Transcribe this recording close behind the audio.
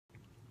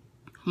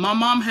My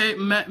mom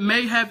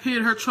may have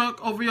hid her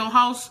truck over your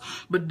house,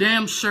 but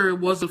damn sure it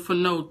wasn't for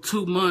no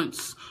 2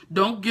 months.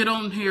 Don't get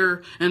on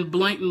here and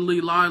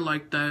blatantly lie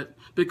like that,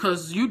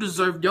 because you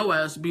deserved your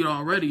ass beat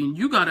already, and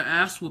you got an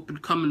ass whooping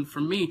coming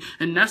from me,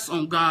 and that's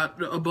on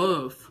God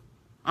above.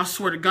 I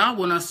swear to God,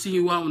 when I see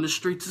you out in the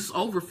streets, it's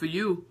over for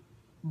you.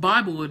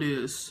 Bible it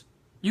is.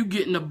 You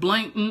getting a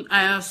blatant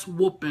ass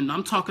whooping.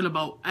 I'm talking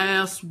about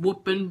ass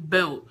whooping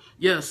belt.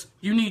 Yes,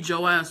 you need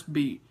your ass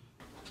beat.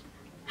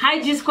 Hi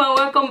G Squad,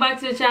 welcome back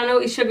to the channel.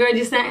 It's your girl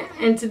Gisa,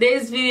 and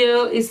today's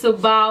video is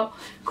about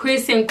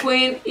Chris and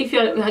Queen. If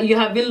you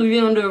have been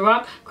living on the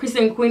rock, Chris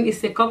and Queen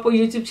is a couple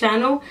YouTube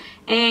channel,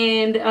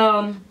 and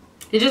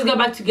they just got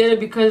back together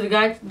because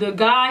the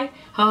guy,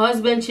 her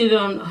husband, cheated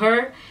on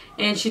her,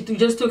 and she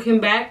just took him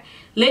back.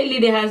 Lately,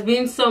 there has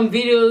been some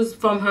videos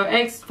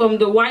from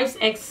the wife's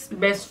ex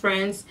best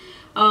friends,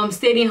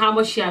 stating how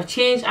much she have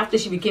changed after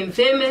she became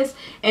famous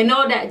and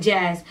all that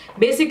jazz.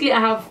 Basically, I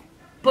have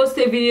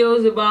posted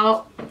videos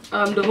about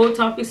the whole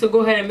topic, so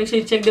go ahead and make sure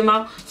you check them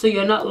out so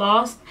you're not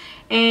lost.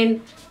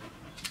 And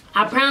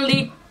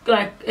apparently,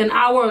 like an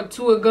hour or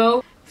two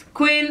ago,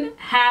 Queen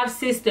half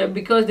sister,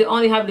 because they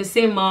only have the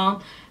same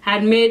mom,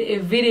 had made a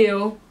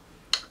video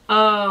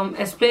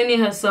explaining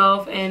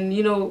herself and,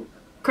 you know,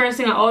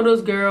 cursing at all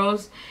those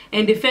girls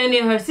and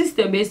defending her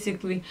sister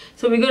basically.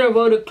 So we're gonna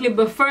roll the clip,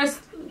 but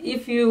first,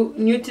 if you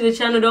new to the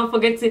channel, don't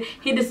forget to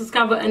hit the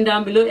subscribe button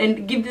down below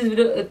and give this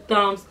video a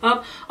thumbs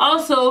up.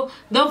 Also,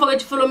 don't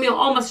forget to follow me on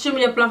all my social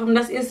media platforms.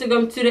 That's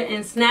Instagram, Twitter,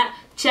 and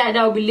Snapchat.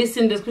 That will be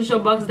listed in the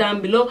description box down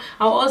below.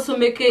 I'll also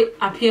make it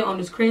appear on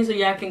the screen so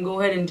y'all can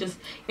go ahead and just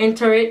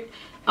enter it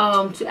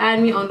to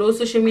add me on those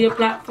social media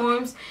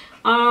platforms.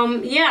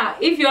 Yeah,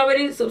 if you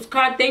already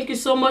subscribed, thank you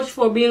so much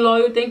for being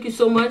loyal. Thank you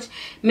so much.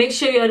 Make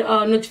sure your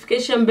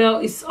notification bell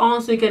is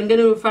on so you can get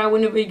notified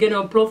whenever you get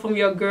an upload from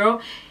your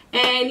girl.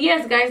 And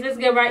yes guys, let's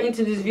get right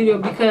into this video,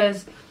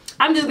 because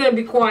I'm just gonna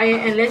be quiet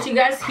and let you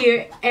guys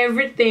hear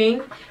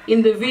everything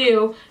in the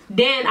video.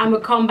 Then I'm gonna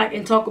come back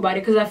and talk about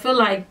it, because I feel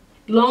like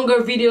longer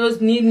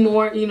videos need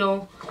more, you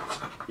know,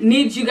 I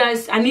need you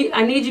guys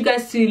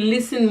to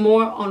listen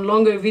more on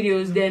longer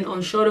videos than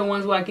on shorter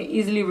ones where I can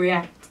easily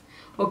react.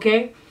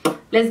 Okay,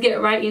 let's get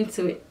right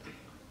into it.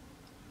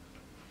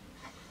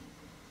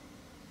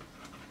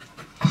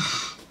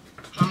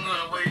 I'm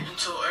gonna wait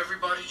until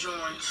everybody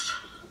joins.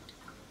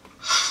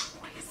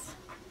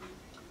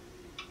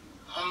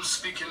 I'm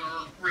speaking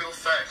real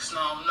facts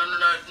now. None of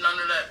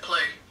that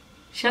play.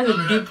 She has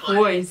a deep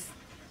voice.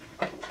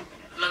 None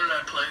of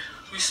that play.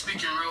 We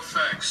speaking real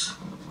facts.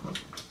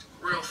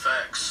 Real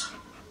facts.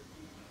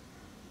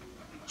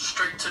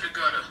 Straight to the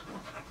gutter.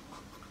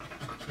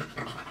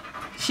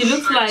 She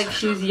looks like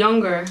she's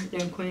younger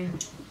than Queen.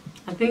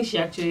 I think she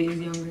actually is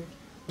younger.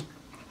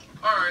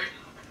 Alright.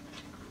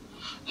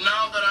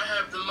 Now that I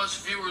have the much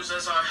viewers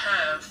as I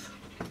have,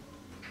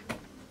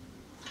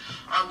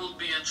 I will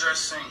be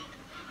addressing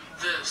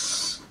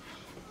this.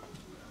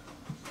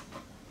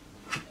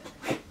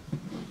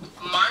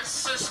 My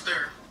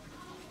sister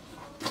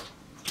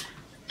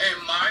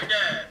and my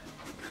dad.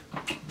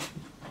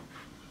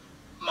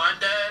 My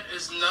dad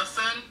is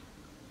nothing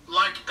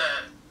like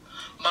that.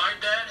 My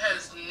dad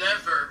has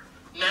never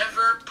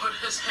put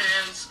his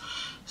hands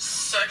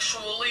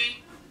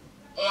sexually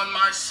on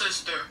my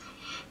sister.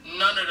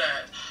 None of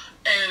that.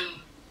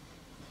 And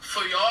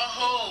for y'all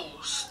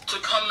hoes to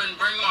come and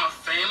bring my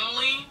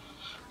family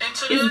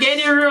into this, it's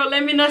getting real.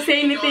 Let me not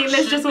say anything.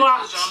 Let's just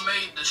watch. Y'all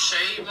made the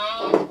shade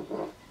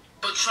room,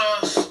 but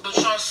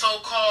y'all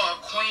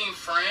so-called Queen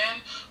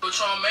friend, but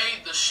y'all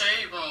made the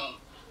shade room.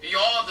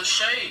 Y'all the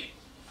shade.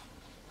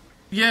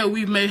 Yeah,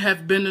 we may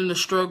have been in a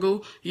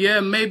struggle. Yeah,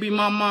 maybe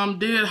my mom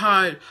did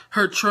hide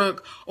her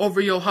truck over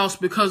your house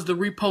because the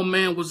repo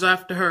man was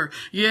after her.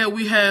 Yeah,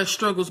 we had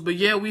struggles, but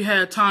yeah, we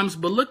had times.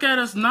 But look at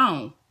us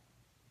now.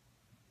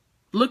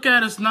 Look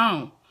at us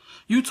now.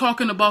 You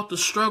talking about the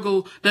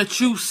struggle that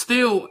you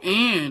still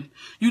in.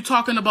 You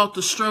talking about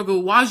the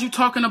struggle. Why is you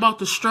talking about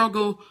the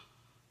struggle,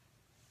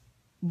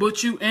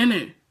 but you in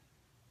it?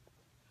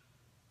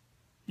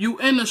 You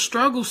in the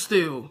struggle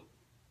still.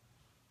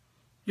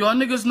 Y'all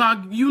niggas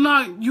you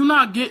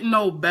not getting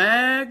no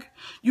bag.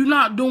 You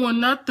not doing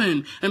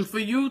nothing. And for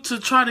you to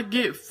try to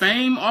get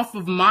fame off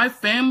of my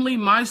family,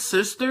 my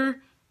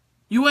sister,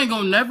 you ain't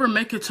gonna never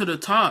make it to the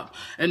top.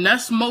 And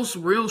that's most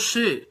real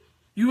shit.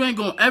 You ain't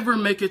gonna ever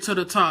make it to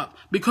the top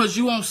because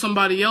you want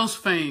somebody else's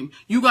fame.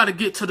 You gotta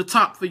get to the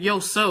top for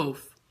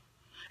yourself.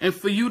 And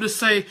for you to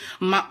say,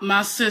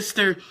 my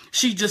sister,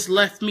 she just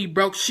left me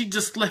broke. She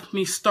just left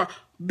me starved.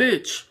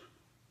 Bitch.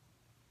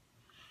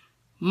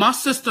 My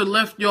sister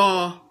left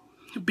y'all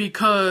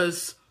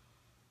because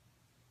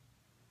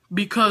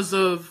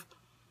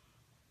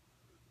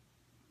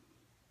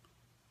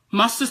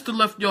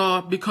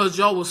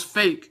y'all was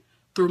fake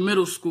through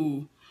middle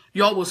school.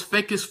 Y'all was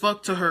fake as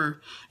fuck to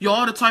her.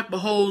 Y'all the type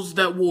of hoes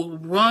that will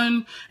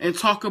run and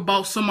talk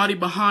about somebody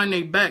behind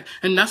their back.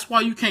 And that's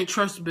why you can't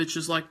trust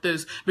bitches like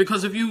this.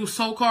 Because if you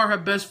so-called her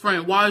best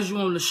friend, why is you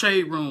on the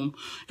shade room?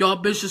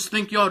 Y'all bitches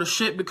think y'all the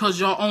shit because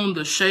y'all own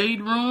the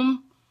shade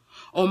room?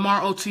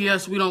 Omar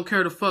OTS, we don't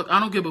care the fuck. I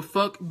don't give a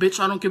fuck, bitch.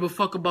 I don't give a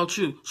fuck about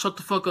you. Shut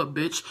the fuck up,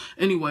 bitch.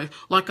 Anyway,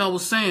 like I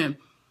was saying,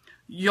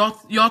 y'all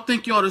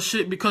think y'all the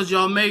shit because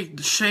y'all made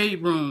the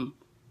shade room.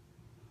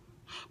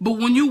 But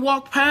when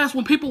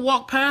people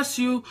walk past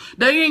you,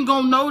 they ain't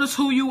gonna notice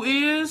who you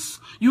is.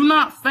 You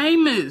not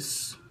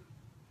famous.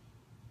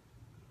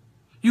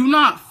 You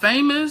not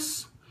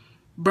famous.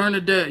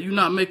 Bernadette, you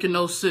not making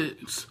no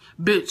sense.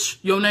 Bitch,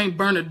 your name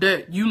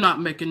Bernadette, you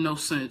not making no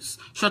sense.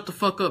 Shut the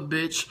fuck up,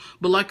 bitch.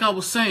 But like I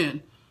was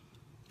saying,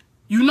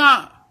 you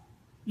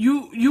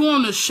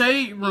on the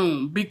shade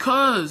room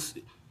because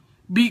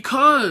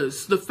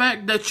the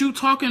fact that you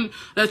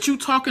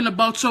talking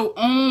about your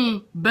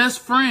own best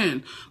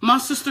friend. My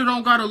sister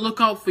don't gotta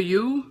look out for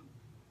you.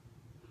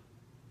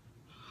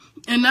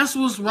 And that's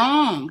what's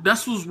wrong.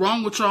 That's what's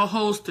wrong with y'all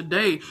hoes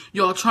today.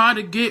 Y'all try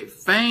to get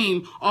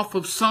fame off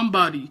of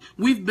somebody.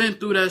 We've been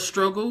through that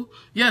struggle.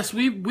 Yes,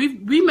 we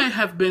may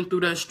have been through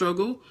that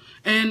struggle.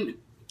 And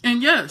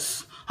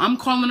yes, I'm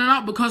calling it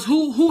out because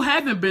who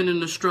haven't been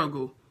in the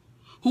struggle?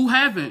 Who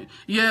haven't?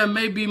 Yeah,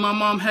 maybe my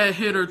mom had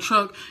hit her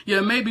truck.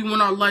 Yeah, maybe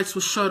when our lights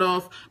were shut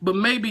off. But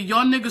maybe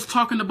y'all niggas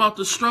talking about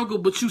the struggle,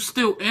 but you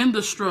still in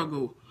the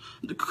struggle.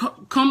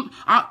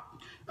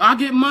 I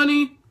get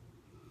money.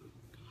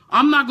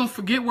 I'm not going to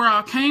forget where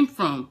I came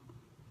from,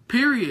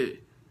 period.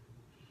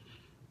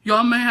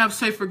 Y'all may have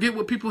say forget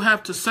what people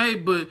have to say,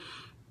 but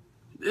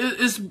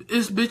it's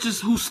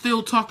bitches who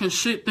still talking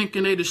shit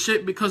thinking they the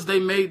shit because they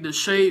made the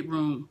shade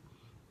room.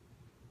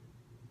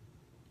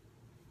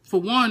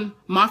 For one,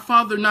 my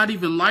father not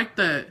even like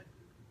that.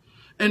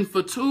 And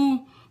for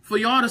two, for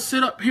y'all to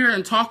sit up here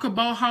and talk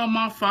about how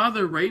my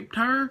father raped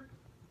her,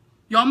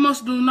 y'all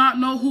must do not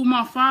know who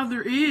my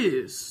father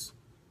is.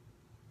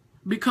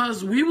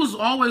 Because we was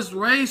always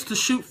raised to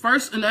shoot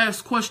first and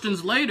ask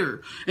questions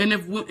later. And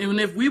if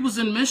we was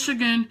in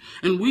Michigan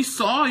and we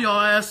saw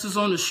y'all asses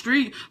on the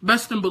street,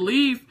 best and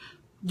believe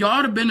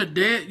y'all have been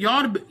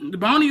the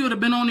bounty would have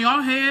been on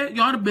y'all head.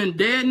 Y'all have been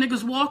dead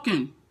niggas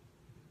walking.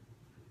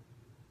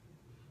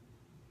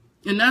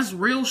 And that's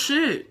real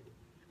shit.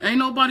 Ain't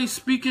nobody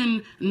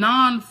speaking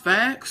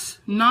non-facts,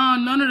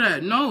 none of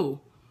that.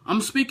 No, I'm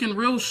speaking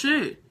real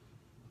shit.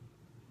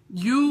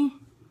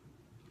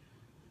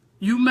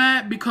 You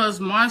mad because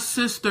my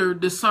sister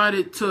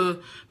decided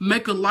to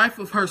make a life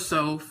of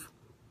herself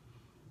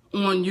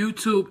on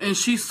YouTube and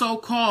she's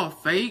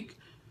so-called fake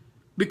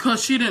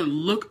because she didn't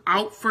look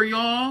out for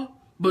y'all,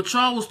 but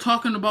y'all was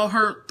talking about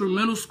her through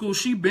middle school.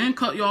 She been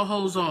cut y'all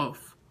hoes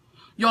off.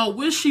 Y'all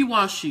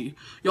wishy-washy.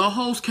 Y'all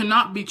hoes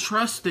cannot be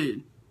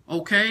trusted,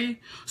 okay?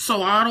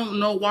 So I don't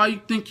know why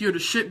you think you're the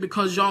shit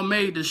because y'all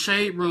made the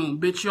shade room.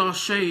 Bitch, y'all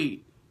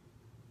shade.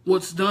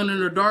 What's done in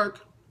the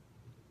dark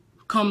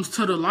comes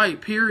to the light,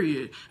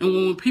 period. And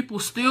when people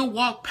still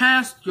walk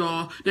past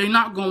y'all, they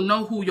not gonna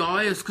know who y'all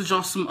is because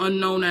y'all some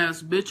unknown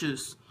ass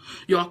bitches.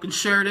 Y'all can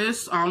share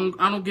this. I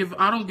don't give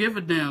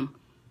a damn.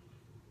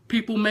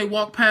 People may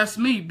walk past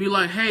me, be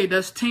like, hey,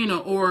 that's Tina,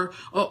 or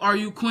are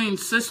you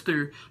Queen's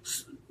sister?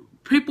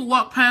 People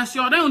walk past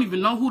y'all, they don't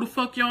even know who the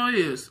fuck y'all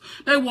is.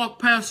 They walk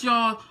past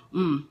y'all,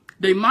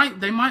 They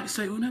might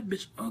say, oh, that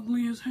bitch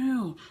ugly as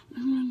hell.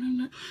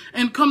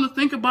 And come to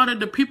think about it,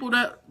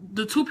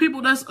 the two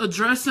people that's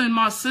addressing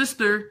my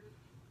sister,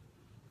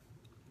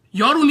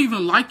 y'all don't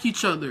even like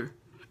each other.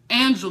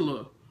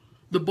 Angela,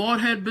 the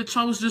bald head bitch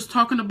I was just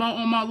talking about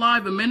on my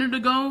live a minute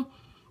ago,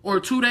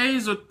 or 2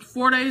 days or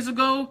 4 days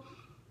ago,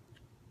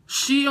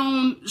 she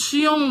over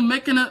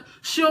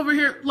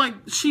here like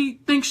she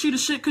thinks she the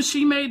shit because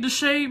she made the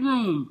shade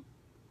room.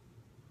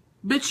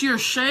 Bitch, you're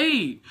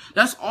shade.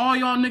 That's all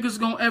y'all niggas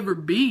gonna ever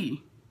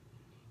be.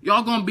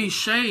 Y'all gonna be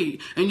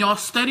shade. And y'all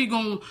steady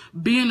gonna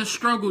be in the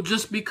struggle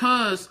just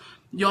because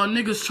y'all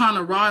niggas trying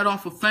to ride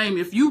off of fame.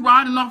 If you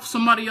riding off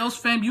somebody else's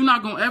fame, you're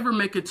not gonna ever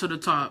make it to the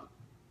top.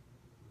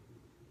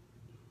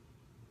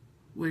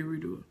 Wait,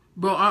 redo it.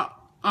 Bro, I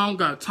don't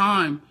got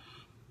time.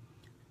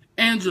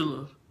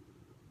 Angela,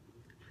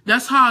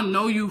 that's how I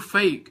know you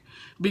fake.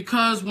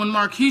 Because when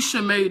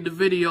Markeisha made the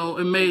video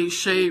and made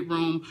Shade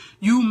Room,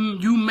 you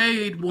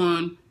made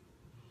one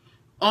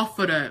off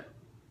of that.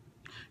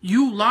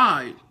 You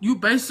lied. You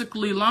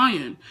basically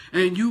lying.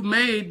 And you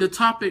made the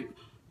topic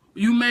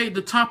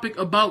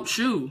about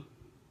you.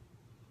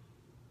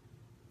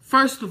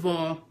 First of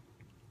all,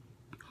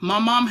 my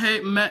mom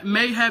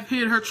may have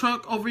hid her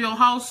truck over your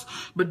house,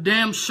 but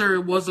damn sure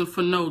it wasn't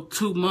for no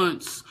 2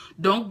 months.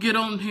 Don't get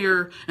on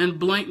here and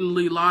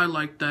blatantly lie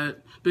like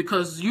that.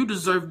 Because you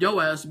deserved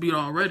your ass beat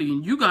already.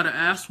 And you got an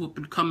ass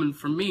whooping coming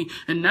from me.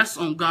 And that's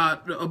on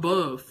God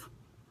above.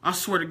 I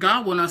swear to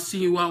God, when I see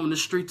you out in the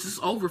streets, it's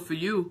over for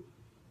you.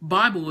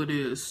 Bible it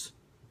is.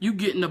 You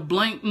getting a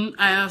blatant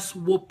ass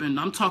whooping.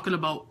 I'm talking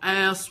about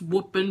ass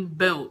whooping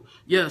belt.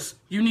 Yes,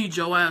 you need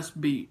your ass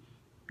beat.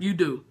 You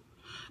do.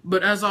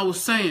 But as I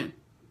was saying,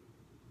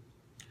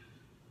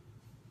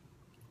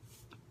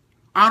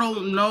 I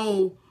don't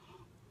know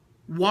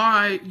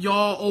why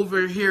y'all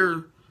over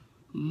here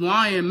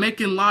lying,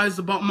 making lies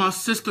about my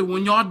sister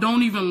when y'all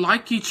don't even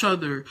like each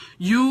other.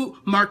 You,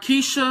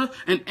 Markeisha,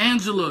 and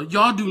Angela,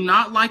 y'all do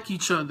not like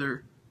each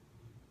other.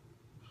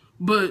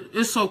 But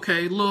it's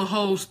okay. Little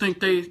hoes think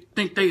they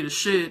the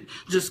shit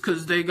just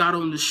cause they got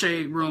on the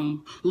shade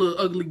room. Little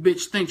ugly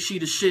bitch thinks she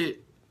the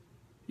shit.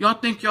 Y'all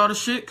think y'all the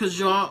shit cause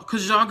y'all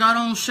got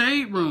on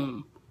shade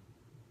room.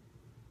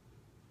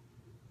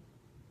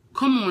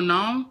 Come on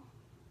now.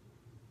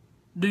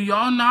 Do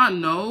y'all not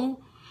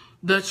know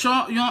that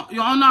y'all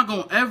not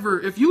gonna ever,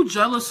 if you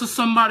jealous of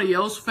somebody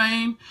else's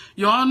fame,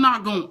 y'all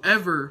not gonna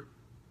ever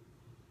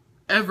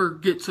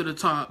get to the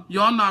top.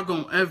 Y'all not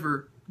gonna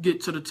ever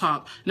get to the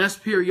top. And that's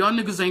period. Y'all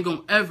niggas ain't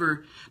gonna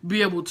ever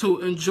be able to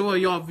enjoy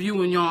y'all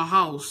view in y'all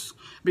house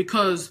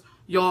because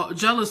y'all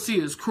jealousy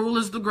is cruel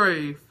as the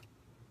grave.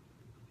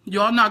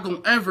 Y'all not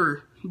gonna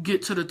ever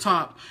get to the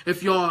top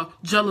if y'all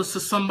jealous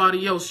of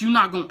somebody else. You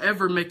not gonna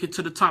ever make it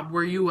to the top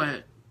where you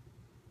at.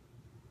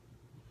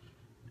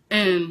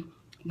 And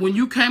when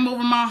you came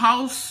over my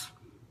house,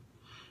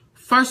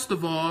 first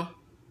of all,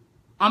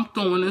 I'm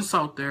throwing this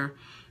out there.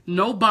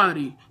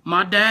 Nobody,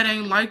 my dad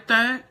ain't like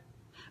that.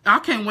 I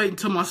can't wait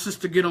until my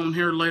sister get on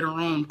here later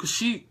on,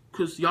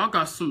 cause y'all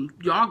got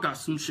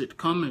some shit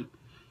coming.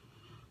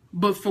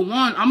 But for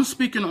one, I'm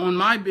speaking on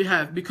my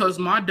behalf because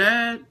my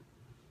dad,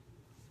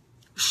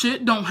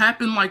 shit don't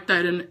happen like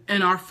that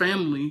in our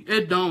family.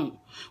 It don't.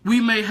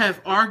 We may have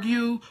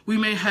argued, we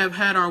may have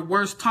had our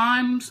worst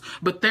times,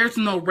 but there's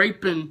no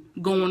raping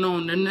going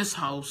on in this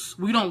house.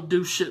 We don't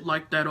do shit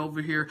like that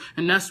over here,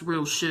 and that's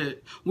real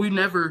shit. We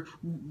never,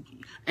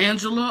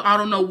 Angela, I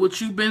don't know what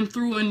you've been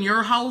through in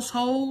your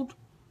household,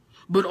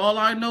 but all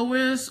I know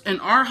is, in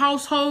our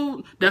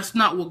household, that's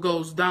not what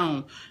goes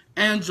down.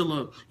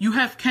 Angela, you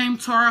have came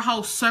to our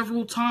house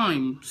several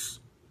times,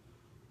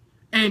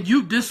 and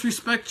you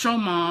disrespect your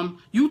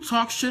mom. You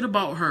talk shit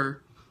about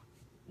her.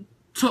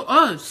 To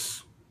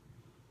us.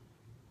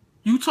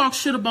 You talk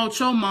shit about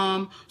your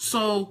mom,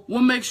 so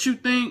what makes you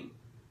think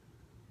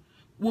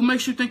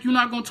you're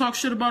not gonna talk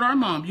shit about our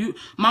mom?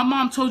 My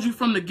mom told you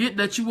from the get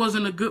that you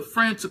wasn't a good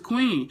friend to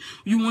Queen.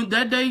 You went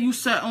that day you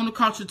sat on the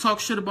couch and talk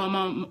shit about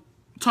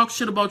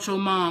your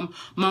mom.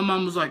 My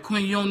mom was like,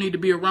 Queen, you don't need to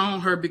be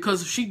around her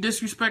because if she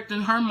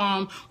disrespecting her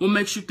mom, what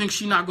makes you think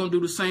she not gonna do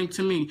the same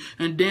to me?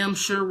 And damn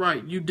sure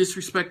right, you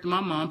disrespecting my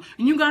mom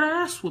and you got an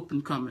ass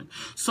whooping coming.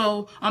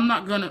 So I'm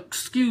not gonna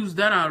excuse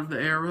that out of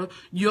the era.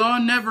 Y'all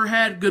never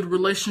had good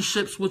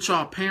relationships with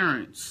y'all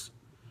parents.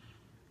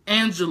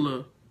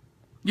 Angela,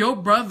 your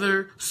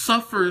brother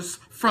suffers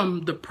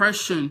from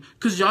depression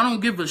because y'all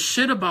don't give a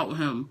shit about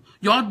him.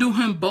 Y'all do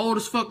him bold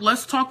as fuck.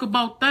 Let's talk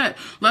about that.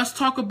 Let's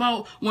talk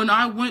about when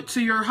I went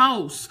to your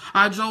house.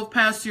 I drove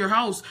past your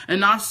house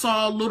and I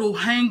saw a little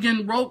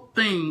hanging rope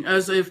thing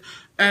as if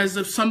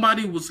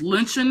somebody was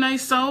lynching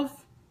themselves.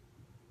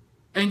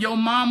 And your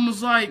mom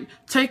was like,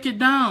 take it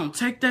down.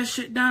 Take that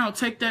shit down.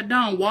 Take that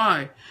down.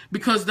 Why?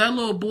 Because that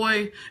little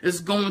boy is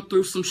going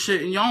through some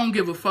shit and y'all don't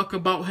give a fuck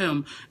about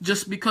him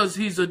just because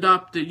he's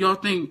adopted. Y'all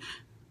think,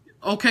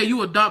 okay,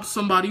 you adopt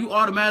somebody, you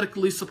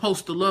automatically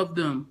supposed to love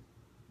them.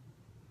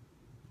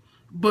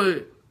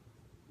 But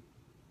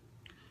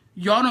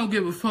y'all don't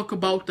give a fuck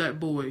about that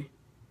boy.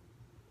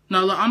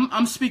 Now,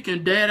 I'm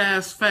speaking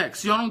dead-ass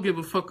facts. Y'all don't give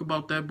a fuck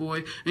about that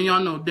boy, and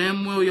y'all know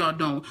damn well y'all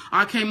don't.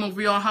 I came over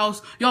y'all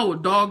house, y'all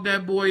would dog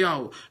that boy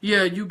out.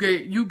 Yeah, you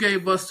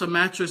gave us a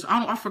mattress.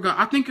 I forgot.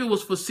 I think it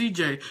was for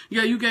CJ.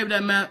 Yeah, you gave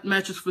that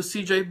mattress for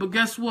CJ, but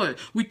guess what?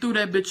 We threw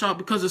that bitch out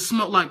because it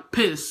smelled like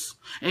piss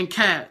and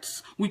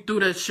cats. We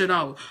threw that shit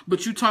out.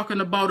 But you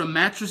talking about a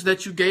mattress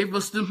that you gave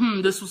us?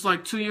 This was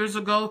like 2 years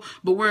ago,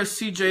 but where's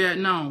CJ at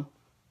now?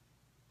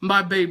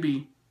 My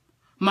baby.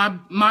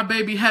 My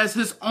baby has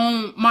his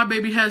own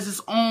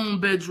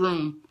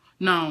bedroom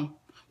now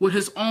with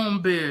his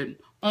own bed,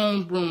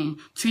 own room,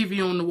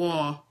 TV on the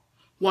wall,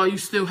 while you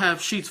still have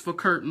sheets for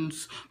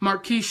curtains.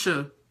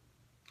 Markeisha,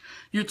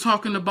 you're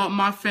talking about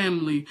my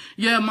family.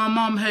 Yeah, my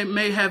mom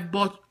may have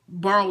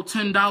borrowed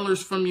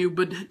 $10 from you,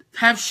 but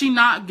have she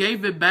not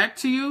gave it back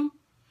to you?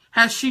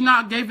 Has she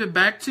not gave it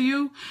back to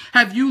you?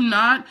 Have you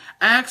not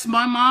asked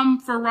my mom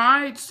for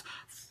rides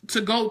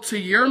to go to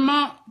your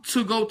mom,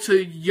 to go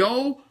to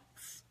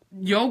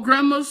your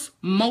grandma's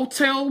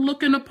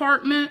motel-looking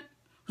apartment?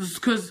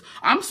 Because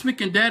I'm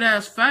speaking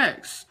dead-ass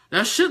facts.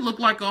 That shit look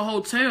like a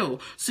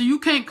hotel. So you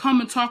can't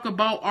come and talk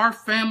about our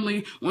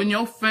family when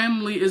your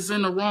family is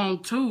in the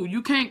wrong too.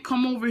 You can't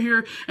come over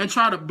here and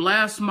try to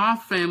blast my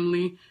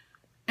family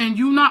and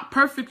you not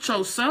perfect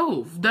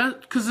yourself.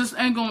 Because this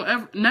ain't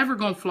never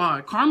gonna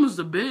fly. Karma's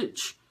a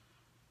bitch.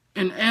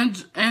 And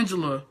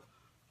Angela,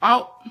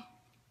 I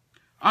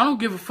don't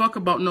give a fuck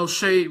about no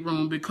shade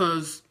room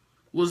because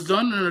what's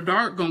done in the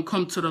dark gonna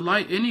come to the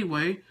light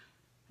anyway.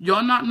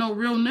 Y'all not no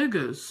real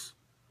niggas.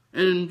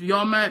 And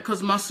y'all mad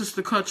cause my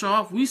sister cut y'all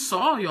off. We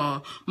saw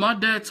y'all. My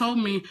dad told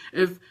me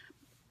if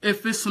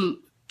it's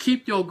some,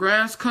 keep your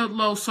grass cut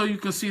low so you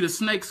can see the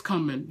snakes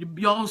coming.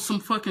 Y'all some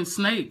fucking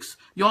snakes.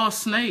 Y'all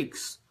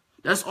snakes.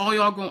 That's all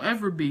y'all gonna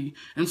ever be.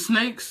 And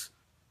snakes,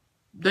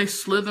 they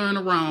slithering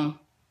around.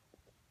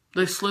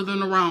 They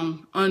slithering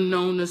around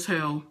unknown as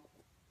hell.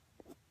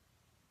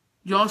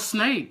 Y'all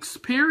snakes,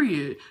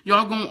 period.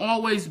 Y'all gonna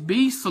always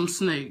be some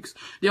snakes.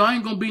 Y'all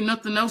ain't gonna be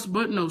nothing else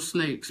but no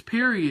snakes,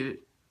 period.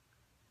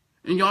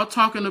 And y'all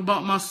talking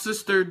about my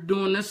sister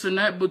doing this and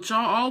that, but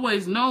y'all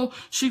always know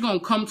she gonna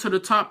come to the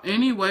top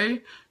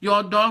anyway.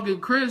 Y'all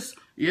dogging Chris.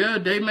 Yeah,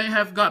 they may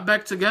have got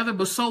back together,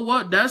 but so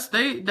what? That's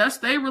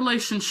they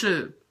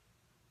relationship.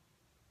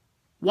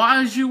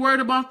 Why is you worried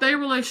about their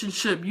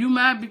relationship? You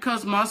mad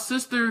because my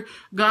sister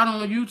got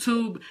on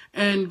YouTube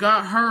and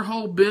got her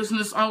whole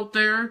business out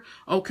there?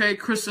 Okay,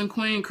 Chris and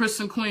Queen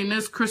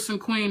this, Chris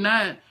and Queen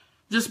that.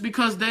 Just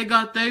because they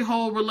got their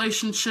whole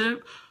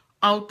relationship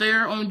out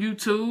there on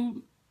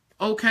YouTube,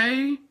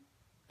 okay?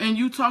 And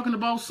you talking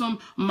about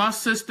my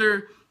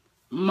sister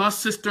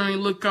ain't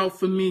look out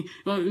for me.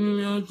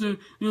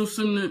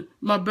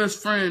 My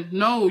best friend.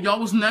 No, y'all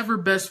was never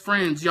best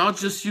friends. Y'all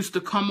just used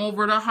to come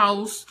over the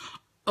house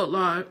a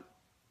lot.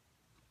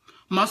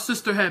 My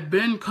sister had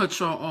been cut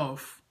y'all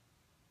off.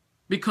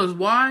 Because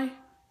why?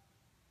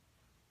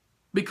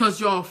 Because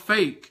y'all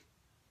fake.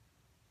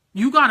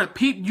 You gotta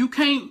peep. You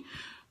can't.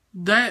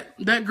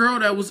 That girl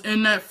that was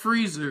in that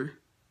freezer.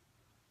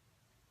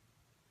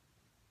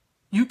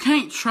 You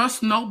can't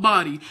trust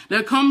nobody.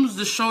 That comes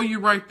to show you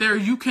right there.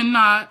 You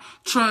cannot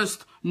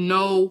trust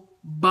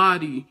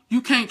nobody.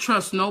 You can't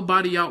trust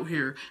nobody out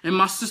here. And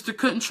my sister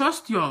couldn't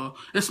trust y'all.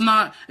 It's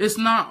not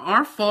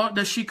our fault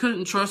that she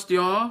couldn't trust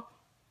y'all.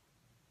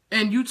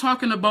 And you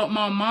talking about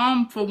my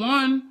mom, for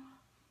one.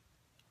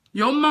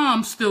 Your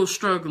mom's still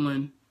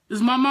struggling.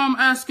 Is my mom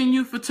asking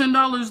you for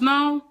 $10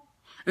 now?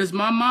 Is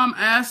my mom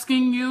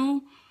asking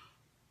you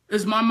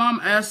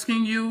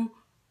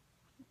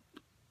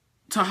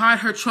to hide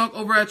her truck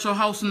over at your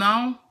house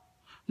now?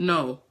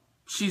 No,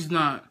 she's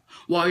not.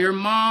 While your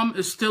mom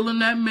is still in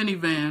that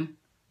minivan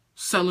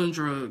selling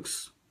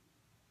drugs.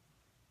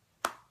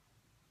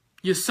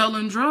 You're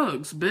selling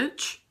drugs,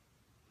 bitch.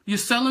 You're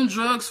selling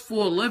drugs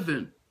for a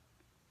living.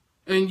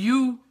 And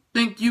you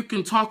think you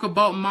can talk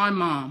about my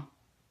mom.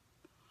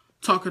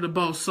 Talking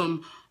about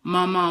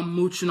my mom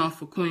mooching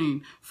off a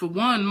queen. For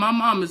one, my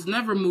mom is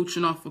never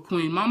mooching off a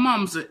queen. My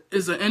mom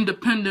is an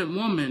independent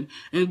woman.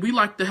 And we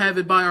like to have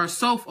it by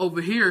ourselves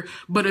over here.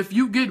 But if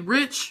you get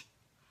rich,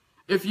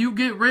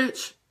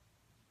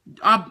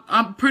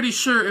 I'm pretty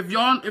sure if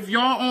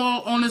y'all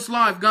all on this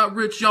live got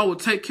rich, y'all would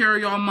take care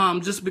of y'all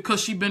mom just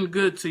because she been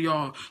good to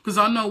y'all. Because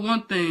I know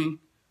one thing,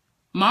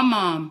 my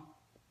mom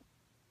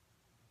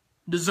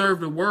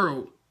deserved the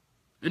world.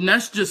 And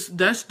that's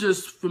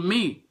just for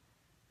me.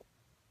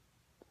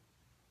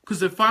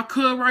 Because if I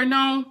could right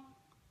now,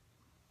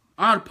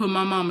 I'd put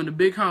my mom in a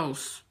big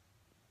house.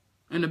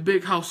 In a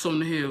big house on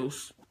the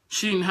hills.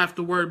 She didn't have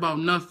to worry about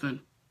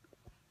nothing.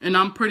 And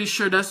I'm pretty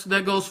sure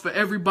that goes for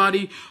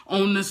everybody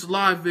on this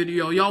live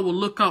video. Y'all will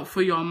look out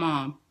for y'all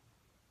mom.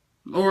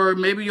 Or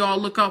maybe y'all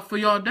look out for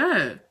y'all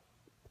dad.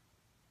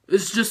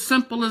 It's just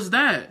simple as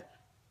that.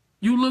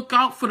 You look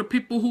out for the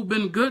people who've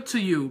been good to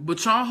you.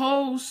 But y'all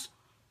hoes,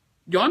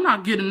 y'all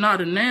not getting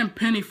not a damn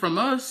penny from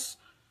us.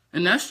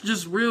 And that's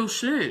just real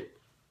shit.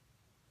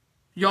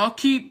 Y'all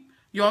keep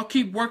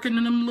working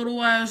in them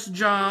little ass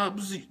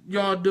jobs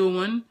y'all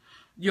doing.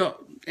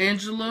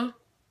 Angela,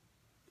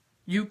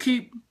 you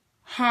keep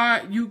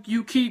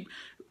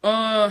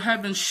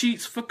having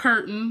sheets for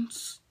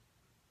curtains.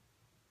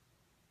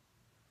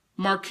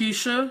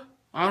 Markeisha,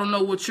 I don't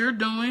know what you're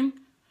doing,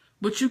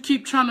 but you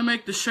keep trying to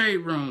make the shade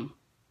room.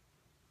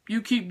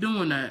 You keep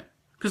doing that.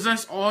 Because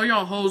that's all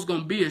y'all hoes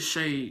gonna be is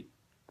shade.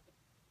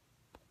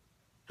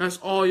 That's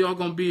all y'all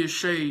gonna be is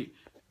shade.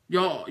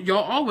 Y'all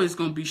always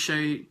gonna be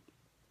shade.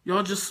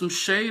 Y'all just some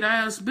shade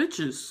ass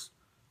bitches.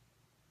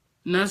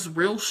 And that's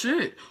real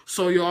shit.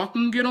 So y'all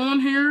can get on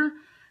here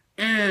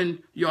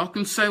and y'all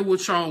can say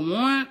what y'all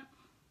want.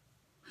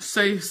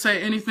 Say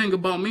anything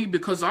about me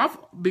because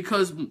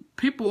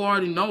people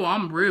already know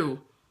I'm real.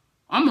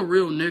 I'm a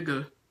real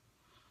nigga.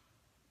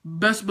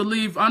 Best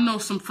believe I know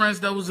some friends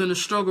that was in a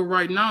struggle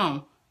right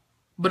now.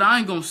 But I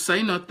ain't gonna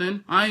say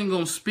nothing. I ain't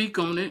gonna speak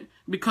on it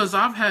because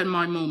I've had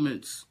my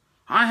moments.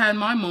 I had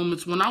my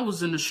moments when I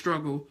was in the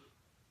struggle.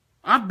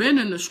 I've been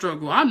in the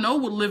struggle. I know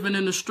what living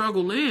in the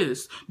struggle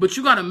is. But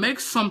you got to make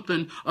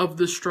something of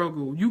the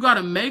struggle. You got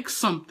to make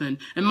something.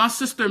 And my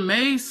sister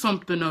made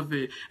something of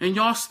it. And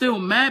y'all still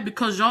mad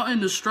because y'all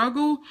in the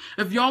struggle?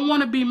 If y'all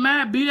want to be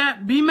mad,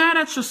 be mad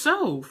at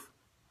yourself.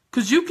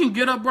 Because you can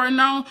get up right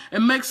now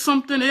and make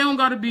something. It don't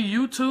got to be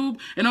YouTube.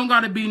 It don't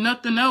got to be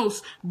nothing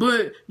else.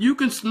 But you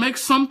can make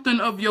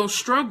something of your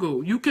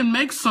struggle. You can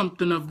make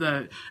something of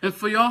that. And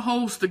for y'all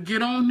hoes to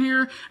get on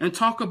here and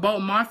talk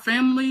about my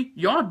family,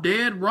 y'all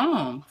dead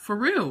wrong. For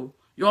real.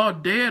 Y'all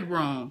dead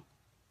wrong.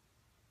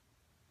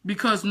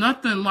 Because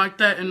nothing like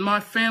that in my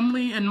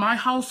family, in my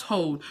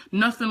household,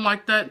 nothing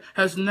like that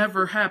has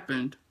never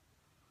happened.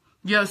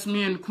 Yes,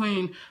 me and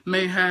Queen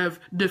may have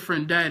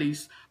different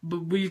daddies,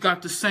 but we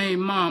got the same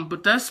mom.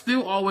 But that's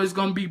still always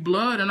going to be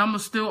blood, and I'm going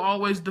to still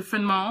always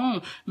defend my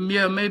own.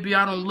 Yeah, maybe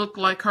I don't look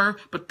like her,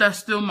 but that's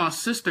still my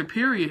sister,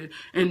 period.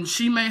 And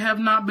she may have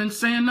not been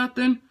saying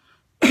nothing,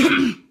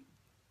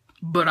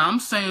 But I'm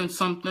saying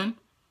something.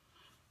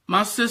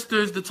 My sister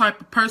is the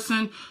type of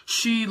person,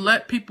 she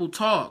let people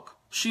talk.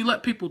 She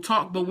let people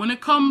talk. But when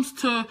it comes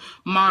to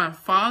my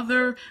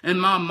father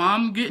and my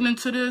mom getting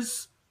into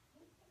this,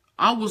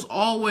 I was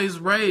always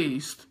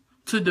raised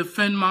to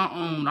defend my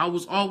own. I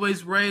was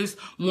always raised,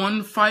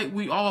 one fight,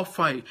 we all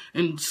fight.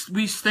 And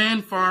we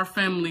stand for our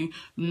family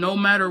no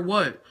matter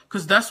what.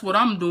 Because that's what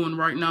I'm doing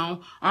right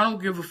now. I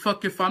don't give a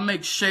fuck if I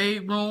make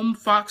Shade Room,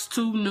 Fox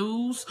 2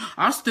 News.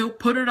 I still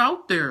put it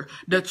out there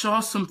that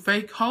y'all some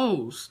fake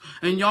hoes.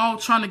 And y'all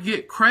trying to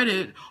get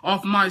credit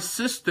off my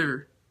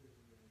sister.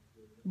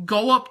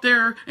 Go up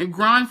there and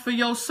grind for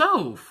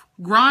yourself.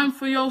 Grind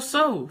for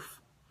yourself.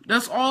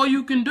 That's all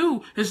you can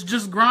do is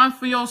just grind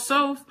for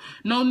yourself.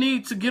 No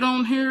need to get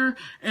on here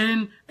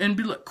and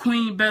be like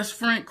Queen best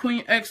friend,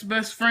 Queen ex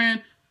best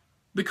friend.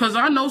 Because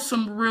I know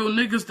some real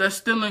niggas that's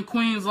still in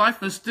Queen's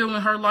life and still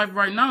in her life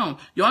right now.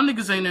 Y'all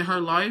niggas ain't in her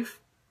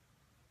life.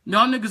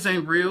 Y'all niggas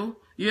ain't real.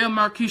 Yeah,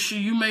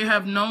 Markeisha, you may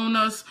have known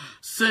us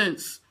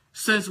since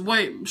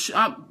wait,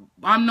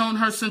 I've known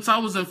her since I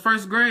was in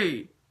 1st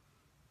grade.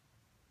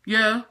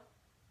 Yeah.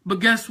 But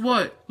guess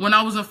what? When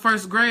I was in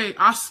 1st grade,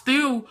 I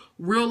still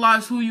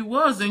realized who you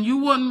was, and you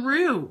wasn't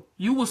real.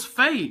 You was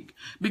fake.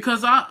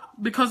 Because I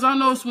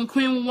noticed when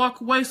Queen would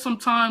walk away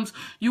sometimes,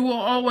 you will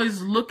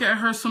always look at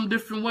her some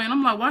different way. And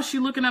I'm like, why is she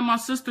looking at my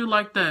sister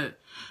like that?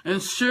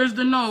 And sure as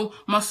to know,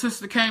 my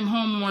sister came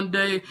home one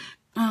day,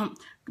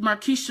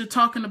 Markeisha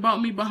talking about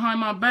me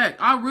behind my back.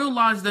 I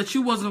realized that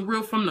you wasn't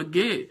real from the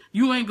get.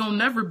 You ain't gonna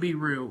never be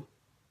real.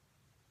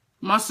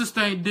 My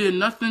sister ain't did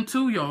nothing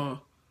to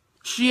y'all.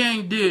 She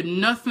ain't did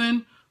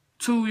nothing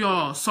to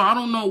y'all. So I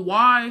don't know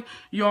why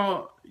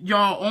y'all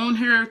on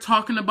here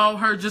talking about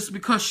her just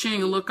because she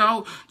ain't look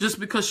out, just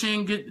because she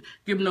ain't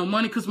give no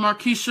money. Because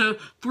Markeisha,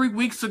 3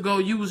 weeks ago,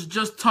 you was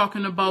just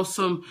talking about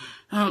some,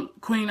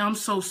 Queen, I'm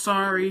so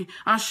sorry.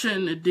 I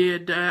shouldn't have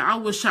did that. I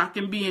wish I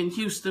can be in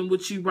Houston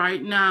with you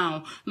right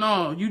now.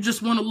 No, you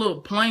just want a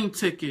little plane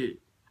ticket.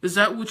 Is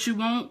that what you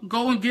want?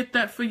 Go and get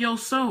that for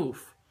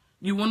yourself.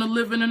 You want to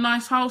live in a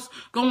nice house?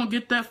 Go and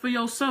get that for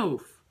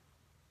yourself.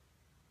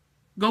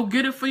 Go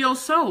get it for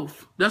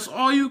yourself. That's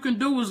all you can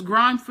do is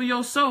grind for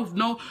yourself.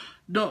 No,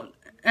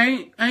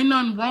 ain't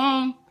nothing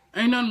wrong.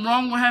 Ain't nothing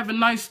wrong with having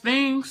nice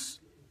things.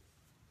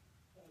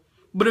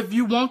 But if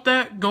you want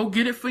that, go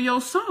get it for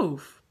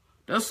yourself.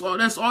 That's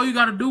all you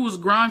gotta do is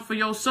grind for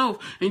yourself,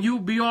 and you'll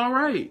be all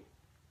right.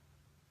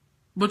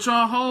 But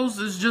y'all hoes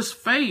is just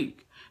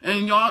fake.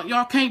 And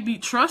y'all can't be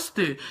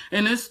trusted.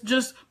 And it's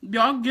just,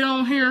 y'all get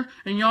on here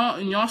and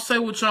y'all say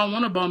what y'all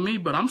want about me,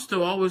 but I'm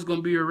still always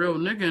gonna be a real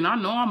nigga, and I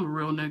know I'm a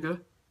real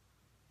nigga.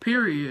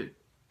 Period.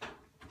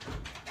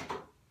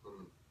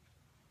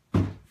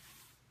 How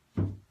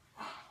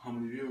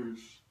many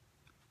viewers?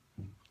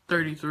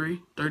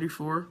 33,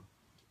 34.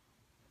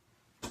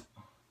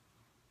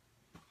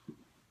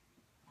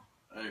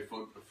 Hey,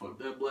 fuck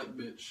that black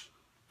bitch.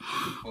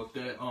 Fuck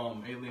that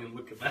alien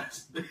looking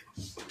ass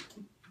bitch.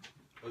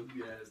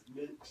 Ugly ass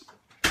bitch.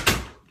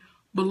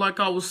 But like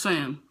I was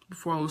saying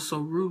before I was so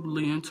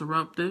rudely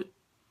interrupted,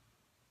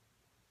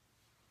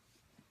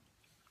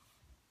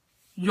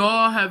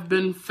 y'all have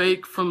been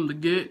fake from the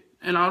get,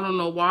 and I don't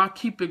know why I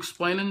keep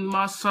explaining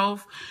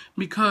myself,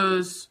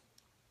 because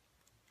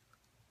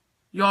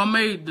y'all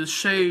made the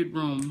Shade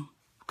Room.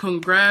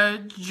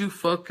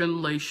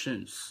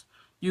 Congratulations.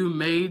 You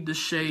made the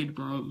Shade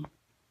Room.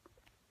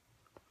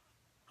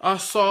 I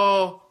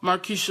saw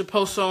Markeisha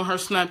post on her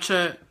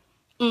Snapchat,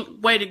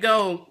 way to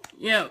go.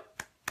 Yeah,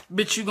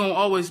 bitch, you gonna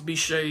always be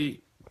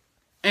shade.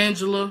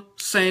 Angela,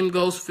 same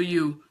goes for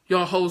you.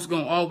 Y'all hoes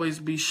gonna always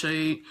be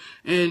shade.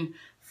 And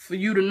for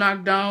you to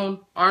knock down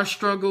our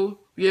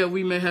struggle, yeah,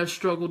 we may have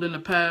struggled in the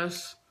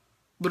past,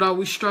 but are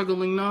we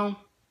struggling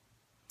now?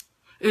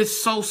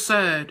 It's so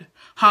sad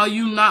how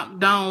you knock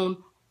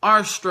down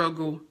our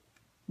struggle,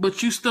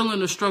 but you still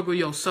in the struggle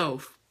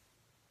yourself.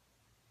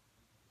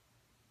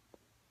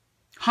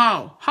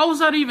 How? How is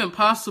that even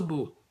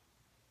possible?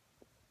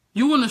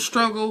 You in the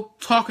struggle,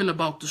 talking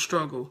about the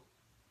struggle.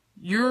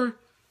 You're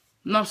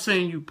not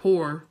saying you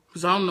poor,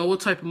 because I don't know what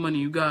type of money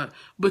you got,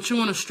 but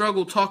you in a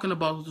struggle, talking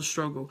about the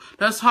struggle.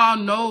 That's how I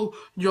know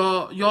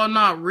y'all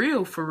not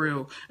real for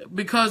real.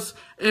 Because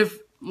if,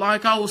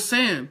 like I was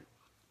saying,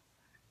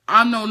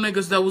 I know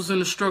niggas that was in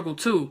the struggle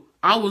too.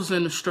 I was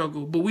in the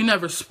struggle, but we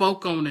never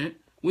spoke on it.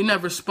 We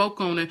never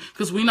spoke on it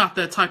because we not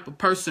that type of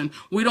person.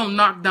 We don't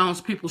knock down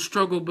people's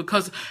struggle,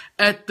 because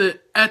at the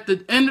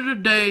end of the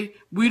day,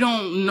 we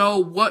don't know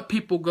what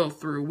people go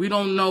through. We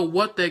don't know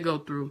what they go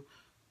through.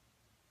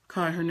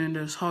 Kai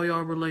Hernandez, how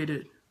y'all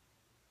related?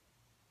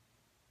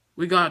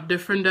 We got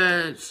different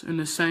dads and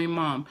the same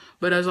mom.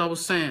 But as I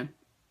was saying,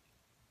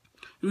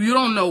 you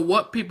don't know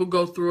what people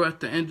go through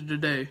at the end of the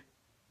day.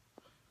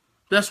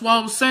 That's why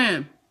I was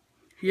saying,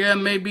 yeah,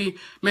 maybe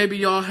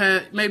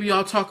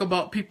y'all talk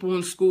about people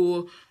in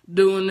school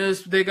doing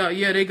this. They got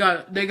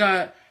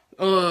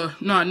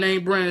not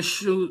name brand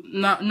shoes,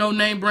 no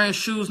name brand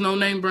shoes, no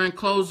name brand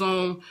clothes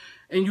on,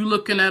 and you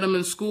looking at them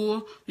in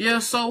school, yeah,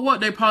 so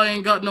what? They probably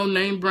ain't got no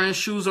name brand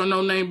shoes or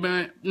no name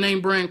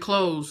brand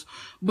clothes.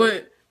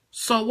 But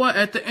so what?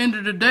 At the end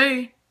of the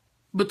day,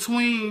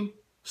 between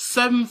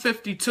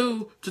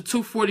 752 to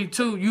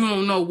 242, you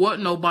don't know what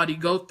nobody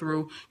go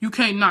through. You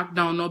can't knock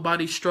down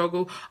nobody's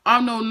struggle. I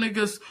know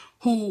niggas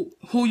who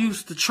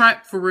used to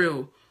trap for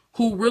real,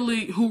 who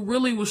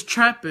really was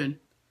trapping,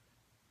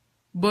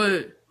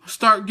 but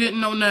start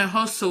getting on that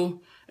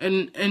hustle.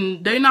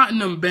 And they not in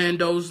them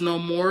bandos no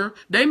more.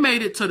 They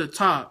made it to the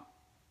top.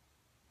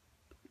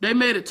 They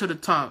made it to the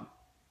top.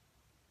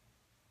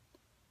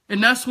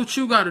 And that's what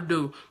you gotta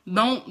do.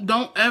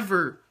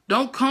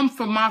 Don't come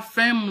for my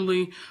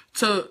family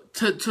to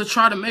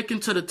try to make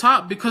it to the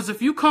top. Because if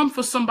you come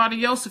for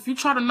somebody else, if you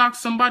try to knock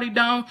somebody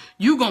down,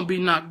 you gonna be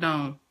knocked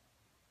down.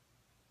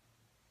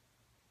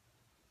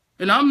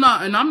 And I'm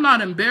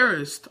not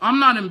embarrassed. I'm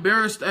not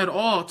embarrassed at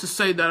all to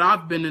say that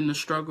I've been in the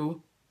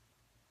struggle.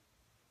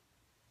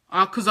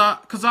 Cause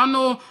I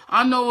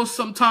know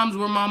sometimes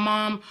when my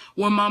mom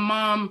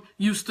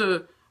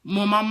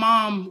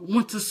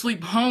went to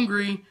sleep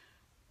hungry,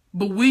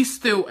 but we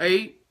still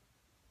ate.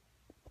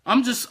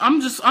 I'm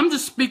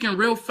just speaking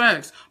real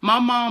facts. My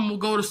mom will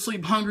go to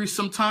sleep hungry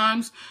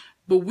sometimes,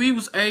 but we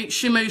was ate.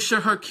 She made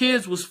sure her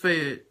kids was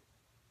fed.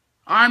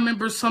 I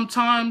remember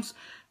sometimes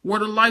where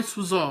the lights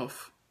was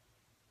off,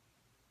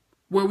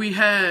 where we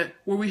had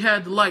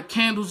to light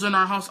candles in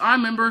our house. I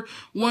remember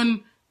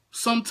when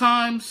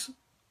sometimes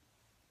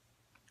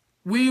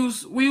when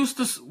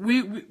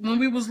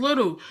we was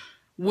little,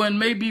 when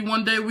maybe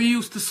one day we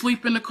used to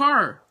sleep in the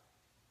car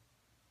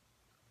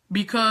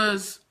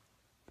because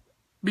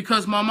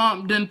my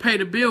mom didn't pay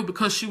the bill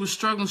because she was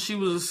struggling. She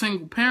was a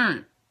single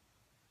parent.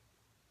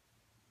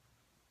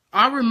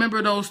 I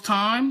remember those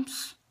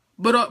times,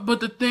 but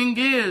the thing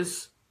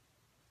is,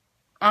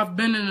 I've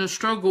been in a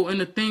struggle,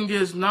 and the thing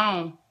is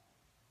now,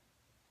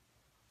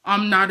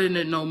 I'm not in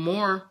it no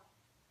more.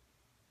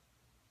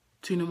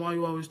 Tina, why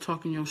you always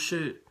talking your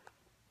shit?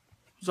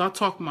 Cause I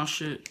talk my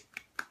shit.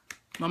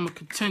 I'm gonna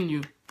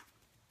continue.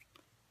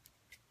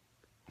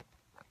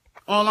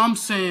 All I'm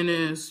saying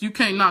is, you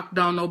can't knock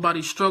down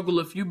nobody's struggle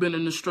if you've been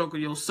in the struggle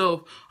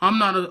yourself. I'm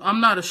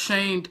not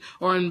ashamed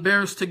or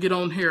embarrassed to get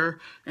on here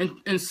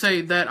and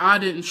say that I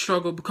didn't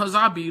struggle, because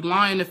I'd be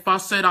lying if I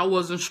said I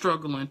wasn't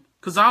struggling.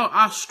 Cause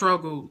I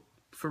struggled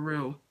for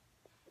real.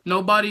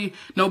 Nobody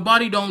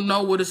don't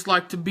know what it's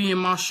like to be in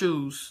my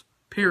shoes.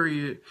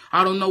 Period.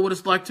 I don't know what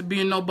it's like to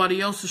be in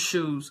nobody else's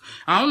shoes.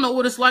 I don't know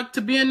what it's like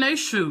to be in their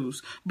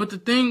shoes. But the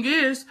thing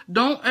is,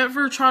 don't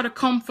ever try to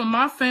come for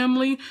my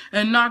family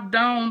and knock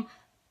down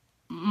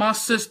my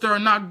sister or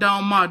knock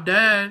down my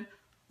dad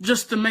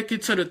just to make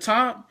it to the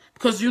top.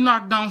 Because you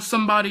knock down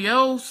somebody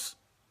else,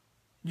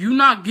 you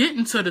not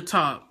getting to the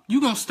top.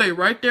 You gonna stay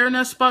right there in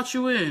that spot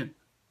you in.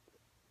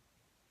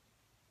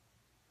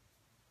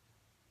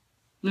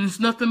 And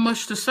there's nothing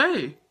much to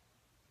say.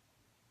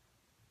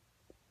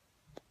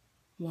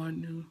 Why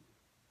new?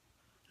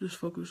 Just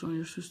focus on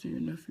your sister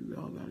and your nephew.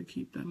 Y'all gotta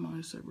keep that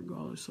mindset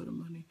regardless of the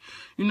money.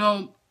 You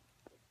know,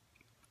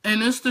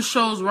 and it's the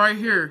shows right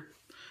here.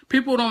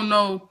 People don't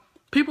know.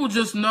 People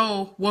just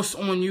know what's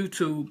on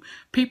YouTube.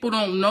 People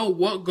don't know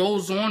what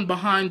goes on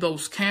behind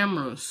those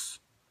cameras.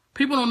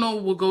 People don't know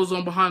what goes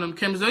on behind them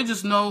cameras. They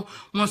just know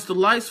once the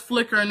lights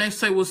flicker and they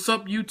say, "What's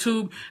up,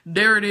 YouTube?"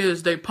 There it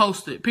is. They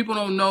post it. People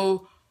don't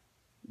know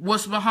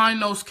what's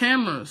behind those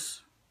cameras.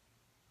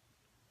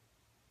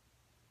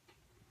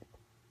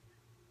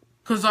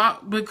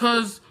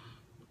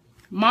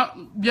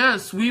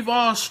 Yes, we've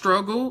all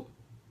struggled.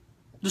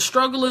 The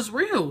struggle is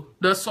real.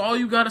 That's all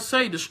you gotta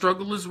say. The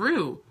struggle is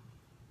real.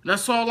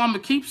 That's all I'm gonna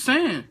keep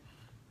saying.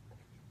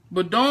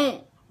 But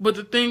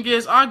the thing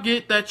is, I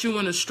get that you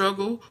in a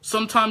struggle.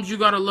 Sometimes you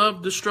gotta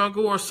love the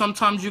struggle, or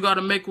sometimes you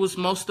gotta make what's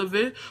most of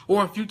it.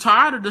 Or if you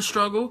tired of the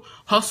struggle,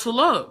 hustle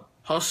up.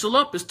 Hustle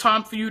up. It's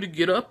time for you to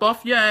get up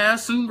off your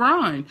ass and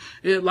grind.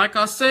 Like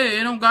I said,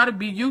 it don't gotta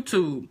be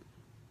YouTube.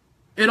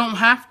 It don't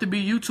have to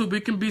be YouTube.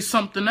 It can be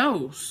something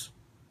else.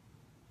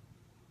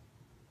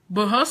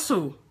 But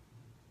hustle.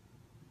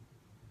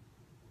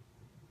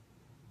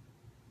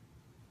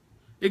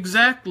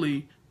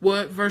 Exactly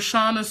what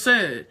Vershana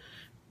said.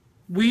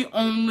 We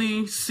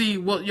only see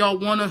what y'all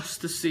want us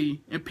to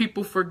see. And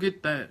people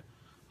forget that.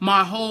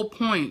 My whole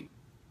point.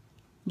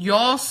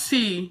 Y'all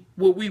see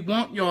what we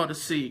want y'all to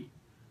see.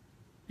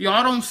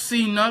 Y'all don't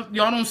see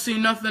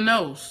nothing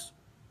else.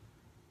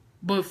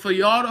 But for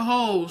y'all the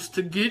hoes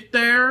to get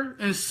there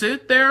and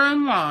sit there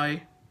and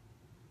lie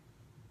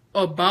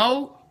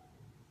about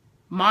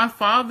my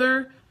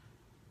father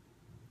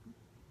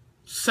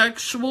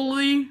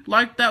sexually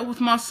like that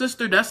with my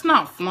sister, that's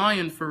not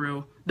flying for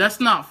real. That's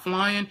not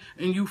flying,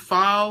 and you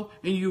foul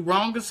and you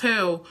wrong as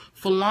hell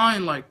for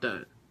lying like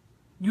that.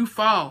 You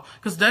foul,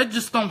 cause that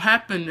just don't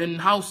happen in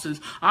houses.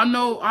 I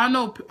know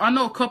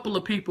a couple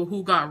of people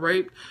who got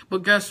raped,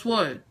 but guess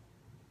what?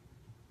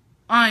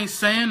 I ain't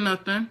saying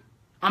nothing.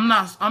 I'm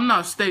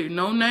not stating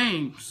no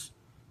names.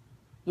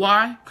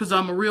 Why? Because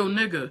I'm a real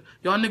nigga.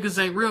 Y'all niggas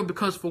ain't real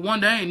because, for one,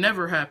 that ain't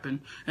never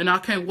happened. And I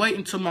can't wait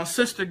until my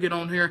sister get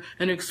on here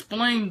and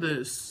explain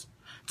this.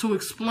 To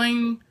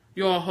explain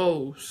y'all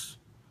hoes.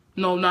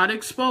 No, not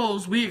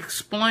expose. We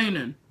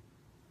explaining.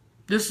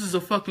 This is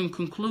a fucking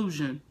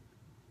conclusion.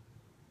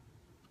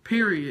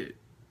 Period.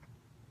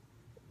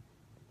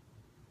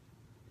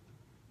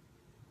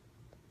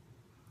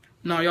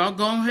 Now, y'all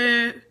go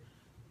ahead.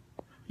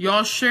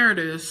 Y'all share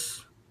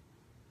this.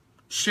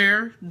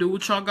 Share. Do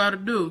what y'all gotta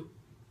do.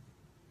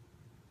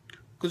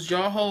 Because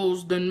y'all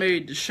hoes done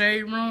made the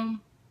shade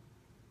room.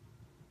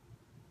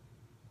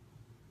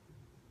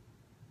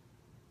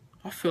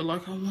 I feel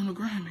like I want a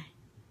Grammy.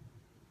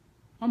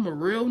 I'm a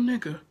real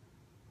nigga.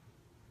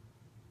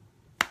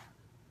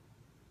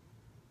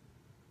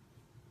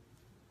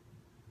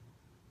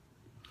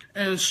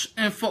 And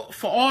for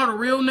all the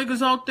real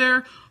niggas out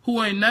there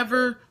who ain't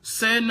never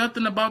said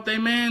nothing about they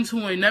mans,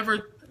 who ain't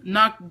never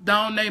knocked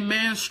down they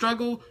man's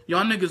struggle,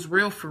 y'all niggas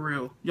real for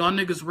real. Y'all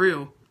niggas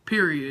real.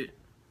 Period.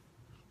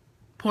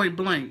 Point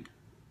blank.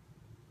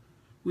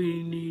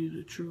 We need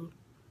the truth.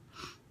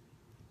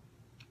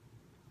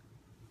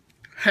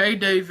 Hey,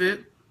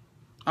 David.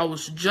 I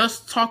was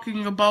just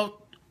talking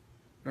about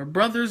your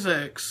brother's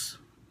ex,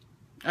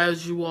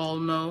 as you all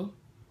know.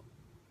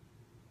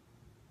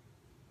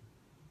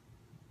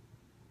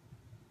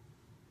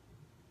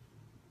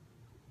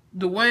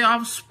 The way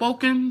I've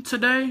spoken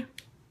today,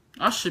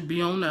 I should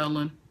be on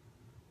Ellen.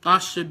 I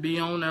should be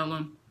on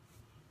Ellen.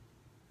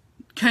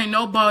 Can't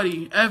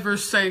nobody ever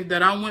say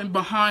that I went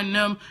behind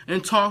them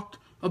and talked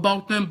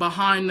about them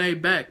behind their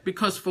back.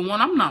 Because, for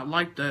one, I'm not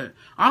like that.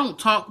 I don't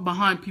talk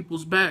behind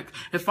people's back.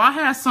 If I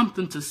had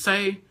something to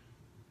say,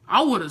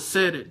 I would have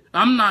said it.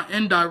 I'm not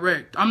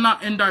indirect. I'm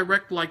not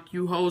indirect like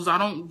you hoes. I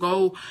don't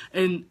go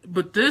and...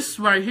 But this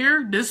right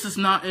here, this is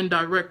not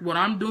indirect. What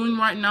I'm doing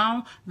right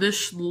now,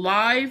 this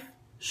live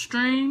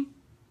stream,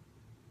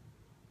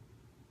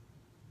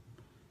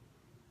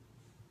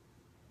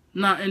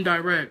 not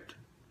indirect.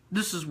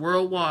 This is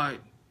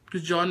worldwide.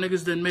 Because y'all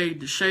niggas done made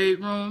the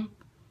shade room.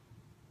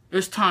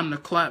 It's time to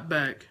clap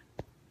back.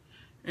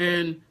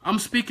 And I'm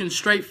speaking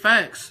straight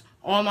facts.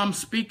 All I'm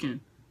speaking.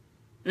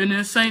 And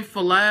this ain't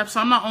for laughs.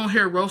 I'm not on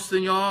here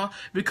roasting y'all.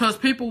 Because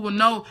people will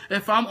know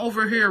if I'm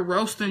over here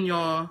roasting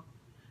y'all,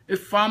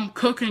 if I'm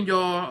cooking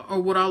y'all,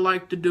 or what I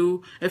like to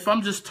do, if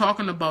I'm just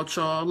talking about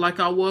y'all, like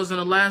I was in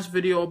the last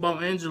video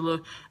about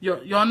Angela,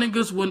 y'all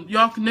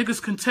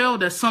niggas can tell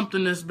that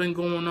something has been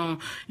going on.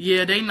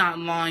 Yeah, they not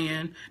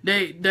lying.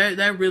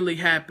 That really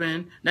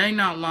happened. They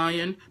not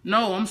lying.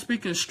 No, I'm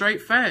speaking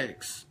straight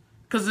facts.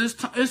 Cause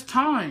it's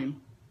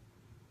time.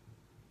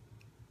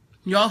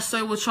 Y'all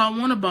say what y'all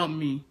want about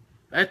me.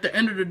 At the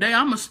end of the day,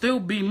 I'ma still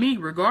be me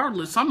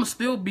regardless. I'ma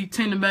still be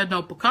Tina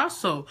Madno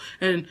Picasso.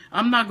 And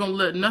I'm not gonna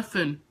let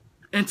nothing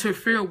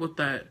interfere with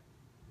that.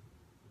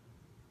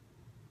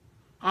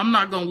 I'm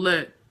not gonna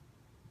let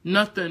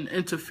nothing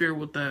interfere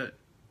with that.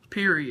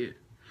 Period.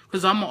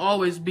 Because I'ma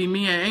always be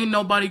me and ain't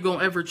nobody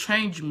gonna ever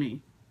change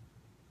me.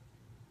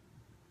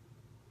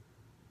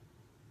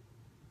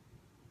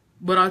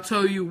 But I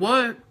tell you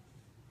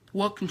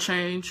what can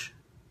change?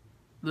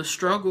 The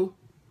struggle.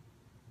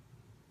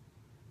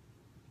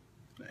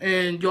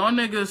 And y'all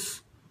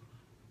niggas,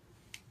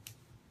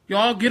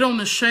 y'all get on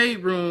the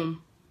shade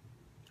room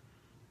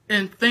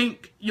and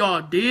think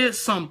y'all did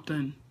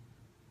something.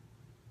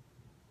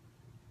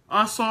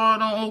 I saw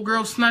it on old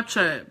girl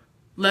Snapchat.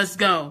 Let's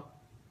go.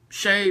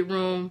 Shade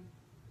room.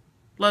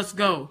 Let's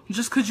go.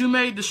 Just because you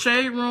made the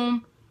shade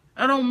room,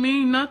 that don't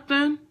mean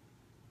nothing.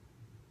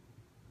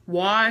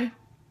 Why?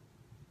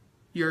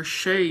 You're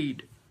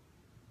shade.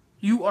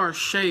 You are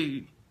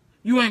shade.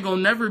 You ain't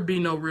gonna never be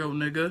no real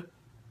nigga.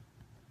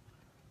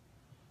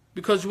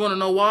 Because you want to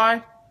know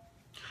why?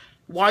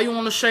 Why you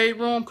on the shade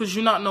room? Because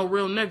you're not no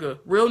real nigga.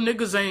 Real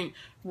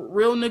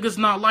niggas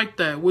not like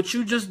that. What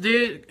you just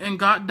did and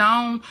got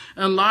down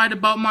and lied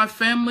about my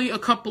family, a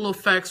couple of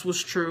facts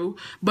was true.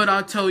 But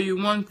I'll tell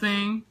you one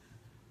thing.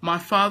 My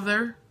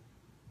father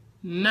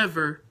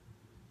never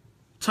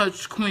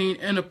touched Queen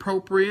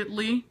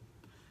inappropriately.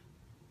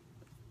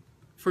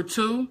 For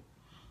two,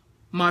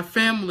 my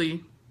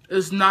family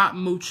is not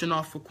mooching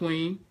off of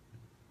Queen.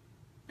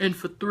 And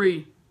for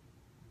three,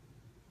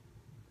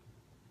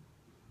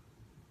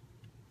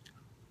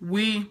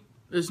 we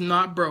is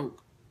not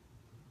broke.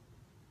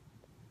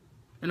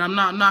 And I'm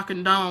not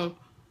knocking down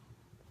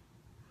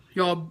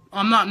y'all.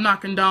 I'm not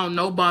knocking down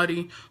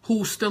nobody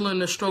who's still in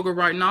the struggle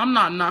right now. I'm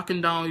not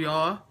knocking down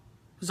y'all.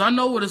 Because I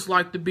know what it's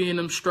like to be in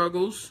them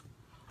struggles.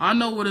 I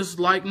know what it's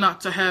like not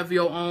to have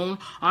your own.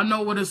 I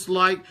know what it's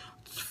like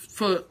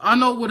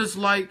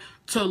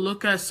to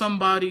look at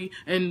somebody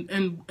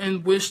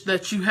and wish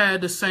that you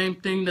had the same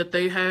thing that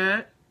they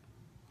had.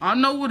 I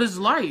know what it's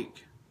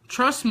like.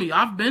 Trust me,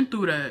 I've been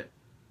through that.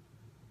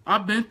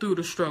 I've been through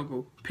the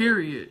struggle,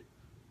 period.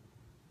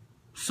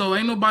 So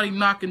ain't nobody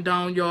knocking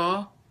down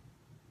y'all.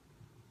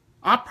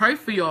 I pray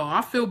for y'all.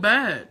 I feel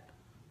bad.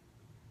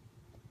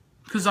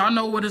 Because I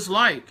know what it's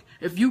like.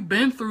 If you've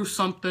been through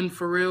something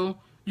for real,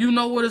 you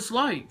know what it's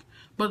like.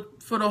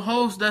 But for the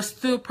hoes that's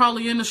still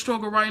probably in the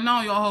struggle right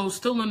now, y'all hoes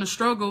still in the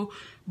struggle,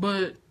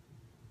 but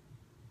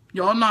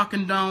y'all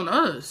knocking down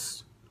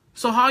us.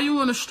 So how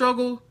you in the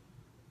struggle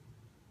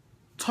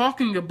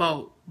talking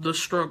about the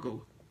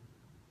struggle?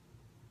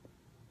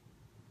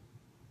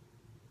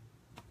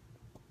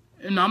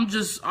 And I'm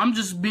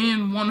just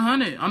being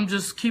 100. I'm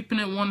just keeping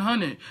it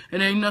 100.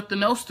 It ain't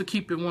nothing else to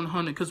keep it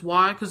 100. Cause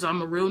why? Cause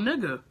I'm a real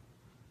nigga.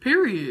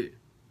 Period.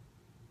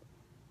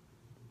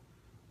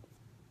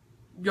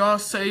 Y'all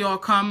say y'all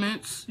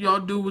comments.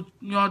 Y'all do what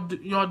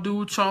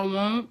y'all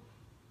want.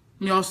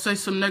 Y'all say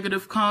some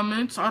negative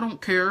comments. I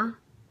don't care.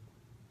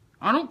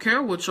 I don't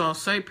care what y'all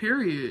say.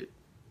 Period.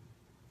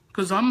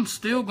 Cause I'm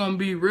still gonna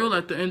be real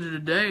at the end of the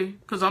day.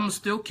 Cause I'm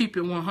still keep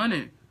it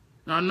 100.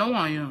 And I know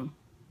I am.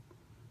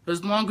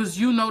 As long as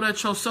you know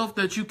that yourself,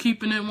 that you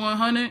keeping it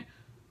 100,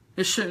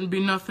 it shouldn't be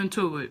nothing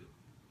to it.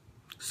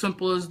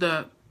 Simple as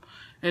that.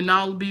 And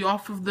I'll be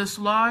off of this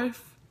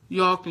live.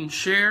 Y'all can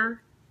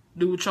share.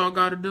 Do what y'all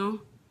gotta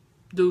do.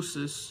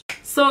 Deuces.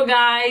 So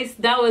guys,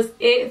 that was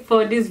it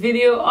for this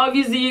video.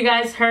 Obviously, you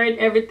guys heard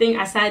everything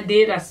as I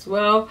did as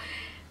well.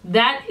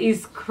 That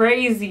is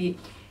crazy.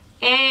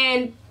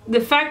 And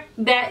the fact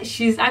that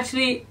she's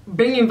actually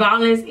bringing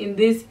violence in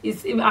this,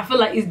 I feel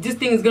like this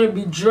thing is going to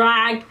be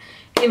dragged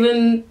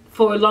even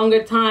for a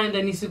longer time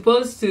than it's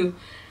supposed to.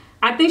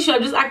 I think she'll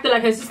just act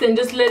like her sister and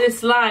just let it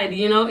slide,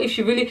 you know, if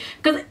she really,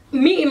 because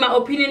me, in my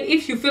opinion,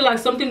 if you feel like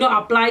something don't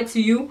apply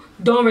to you,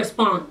 don't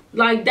respond.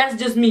 Like, that's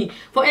just me.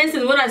 For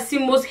instance, when I see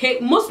most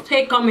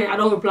hate comment, I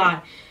don't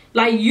reply.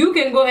 Like, you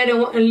can go ahead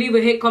and leave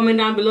a hate comment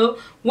down below.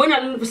 When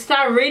I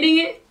start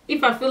reading it,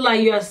 if I feel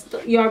like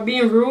you are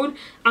being rude,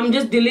 I'm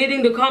just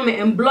deleting the comment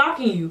and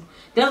blocking you.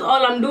 That's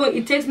all I'm doing.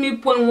 It takes me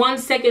 0.1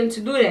 second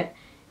to do that.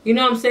 You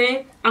know what I'm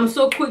saying? I'm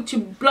so quick to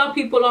block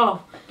people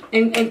off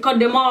and cut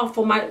them off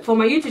for my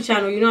YouTube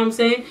channel. You know what I'm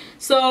saying?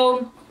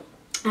 So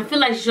I feel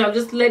like she should have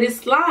just let it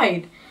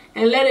slide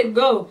and let it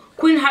go.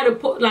 Queen had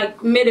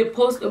made a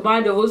post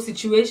about the whole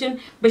situation,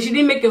 but she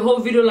didn't make a whole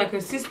video like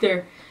her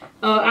sister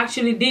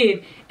actually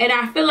did. And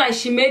I feel like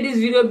she made this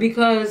video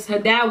because her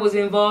dad was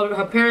involved,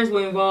 her parents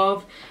were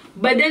involved.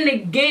 But then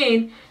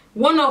again,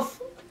 one of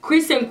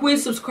Chris and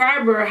Queen's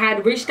subscriber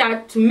had reached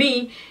out to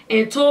me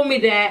and told me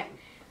that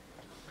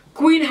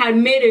Queen had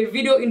made a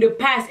video in the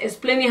past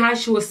explaining how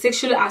she was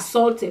sexually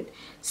assaulted.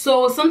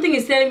 So something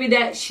is telling me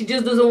that she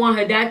just doesn't want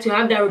her dad to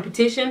have that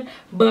reputation.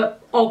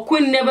 Or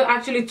Queen never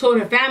actually told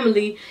her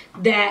family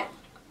that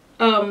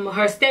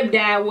her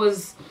stepdad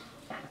was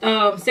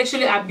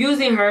sexually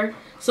abusing her.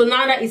 So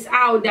now that it's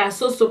out, they're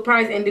so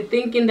surprised and they're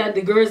thinking that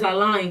the girls are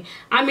lying.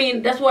 I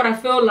mean, that's what I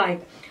feel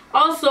like.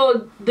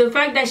 Also, the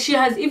fact that she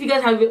has, if you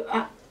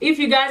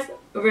guys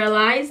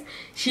realize,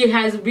 she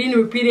has been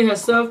repeating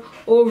herself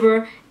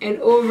over and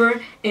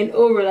over and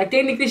over. Like,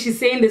 technically she's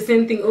saying the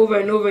same thing over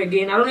and over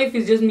again. I don't know if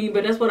it's just me,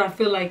 but that's what I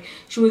feel like.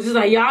 She was just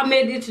like, y'all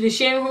made it to the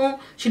shade room,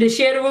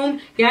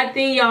 y'all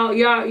think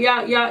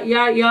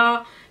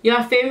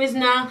y'all famous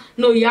now.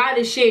 No, y'all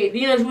the shade.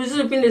 You know, she was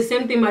just repeating the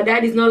same thing. My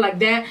daddy's not like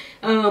that.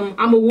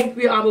 I'ma whoop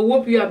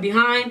you up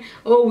behind,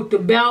 with the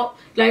belt.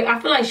 Like, I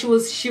feel like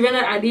she ran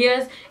out of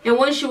ideas. And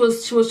when she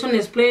was trying to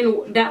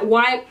explain that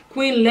why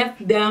Queen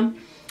left them,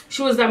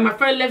 she was like, my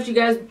friend left you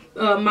guys,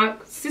 my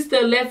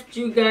sister left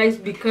you guys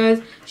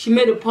because she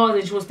made a pause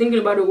and she was thinking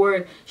about the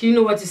word. She didn't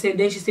know what to say.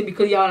 Then she said,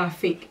 because y'all are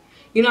fake.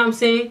 You know what I'm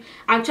saying?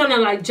 I'm trying to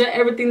like jot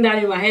everything down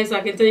in my head so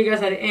I can tell you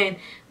guys at the end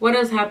what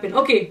else happened.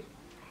 Okay.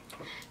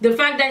 The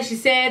fact that she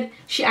said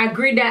she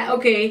agreed that,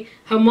 okay,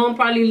 her mom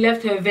probably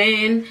left her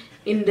van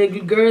in the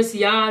girls'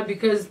 yard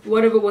because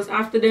whatever was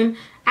after them.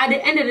 At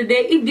the end of the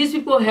day, if these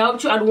people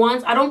helped you at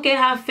once, I don't care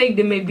how fake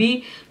they may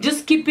be,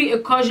 just keeping a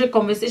casual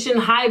conversation,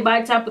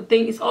 hi-bye type of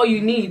thing is all you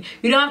need.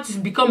 You don't have to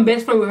become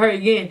best friend with her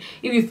again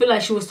if you feel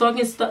like she was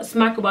talking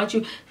smack about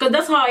you. Because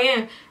that's how I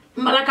am.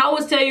 Like I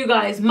always tell you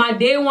guys, my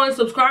day one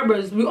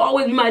subscribers will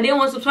always be my day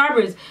one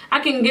subscribers. I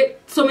can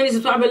get so many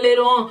subscribers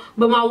later on,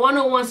 but my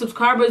one-on-one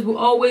subscribers will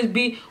always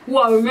be who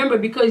I remember,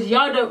 because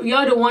y'all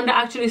the one that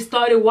actually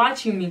started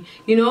watching me.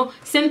 You know,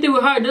 same thing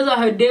with her. Those are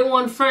her day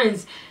one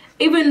friends.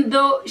 Even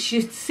though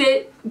she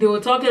said they were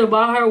talking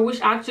about her, which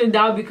I actually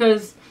doubt,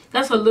 because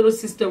that's her little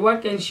sister.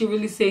 What can she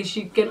really say?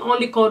 She can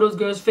only call those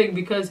girls fake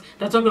because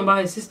they're talking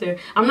about her sister.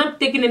 I'm not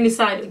taking any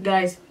side,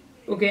 guys.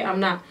 Okay, I'm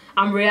not.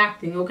 I'm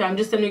reacting. Okay, I'm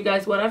just telling you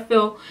guys what I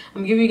feel.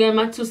 I'm giving you guys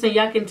my 2 cents.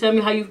 Y'all can tell me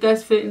how you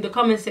guys feel in the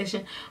comment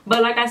section.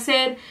 But like I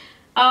said,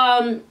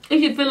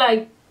 if you feel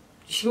like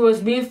she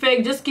was being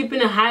fake, just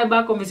keeping a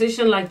high-back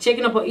conversation, like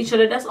checking up on each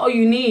other, that's all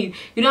you need.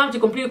 You don't have to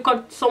completely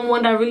cut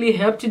someone that really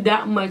helped you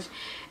that much.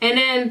 And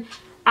then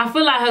I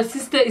feel like her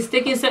sister is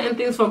taking certain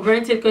things for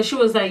granted, because she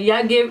was like,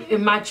 y'all gave a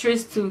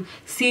mattress to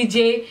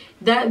CJ,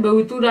 but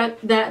we threw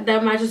that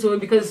mattress away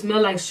because it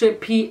smelled like straight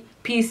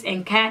piece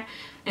and cat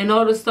and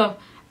all this stuff.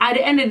 At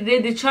the end of the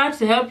day, they tried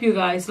to help you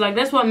guys. Like,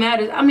 that's what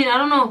matters. I mean, I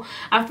don't know.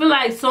 I feel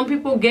like some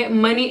people get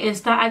money and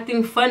start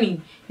acting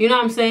funny. You know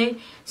what I'm saying?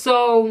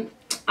 So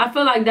I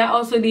feel like that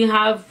also didn't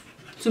have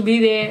to be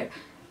there.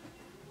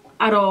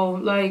 at all.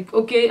 Like,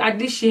 okay, at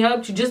least she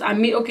helped you. Just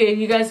admit, okay,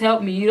 you guys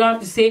helped me. You don't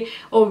have to say,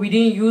 oh, we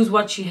didn't use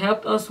what she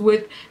helped us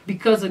with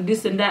because of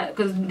this and that,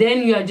 because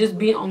then you are just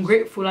being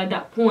ungrateful at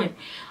that point.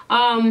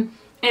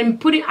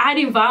 And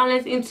adding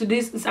violence into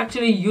this is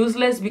actually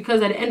useless,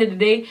 because at the end of the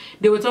day,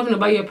 they were talking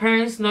about your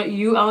parents, not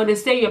you. I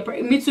understand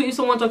me too. If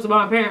someone talks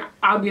about my parent,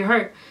 I'll be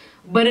hurt.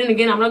 But then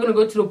again, I'm not gonna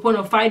go to the point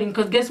of fighting,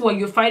 because guess what?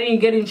 You're fighting, you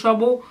get in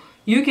trouble,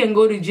 you can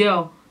go to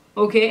jail.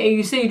 Okay, and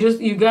you say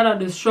you got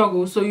out of the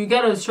struggle, so you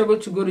got out of the struggle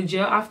to go to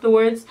jail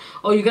afterwards,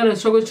 or you got out of the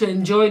struggle to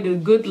enjoy the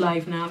good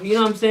life now. You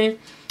know what I'm saying?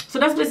 So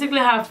that's basically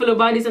how I feel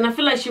about this, and I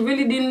feel like she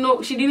really didn't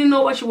know. She didn't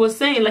know what she was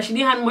saying. Like, she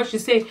didn't have much to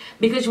say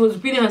because she was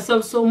repeating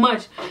herself so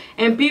much.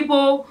 And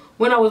people,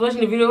 when I was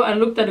watching the video, I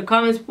looked at the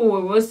comments. People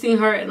were roasting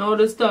her and all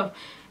this stuff.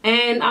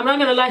 And I'm not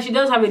gonna lie, she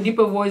does have a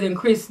deeper voice than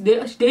Chris.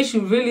 They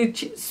should really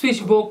switch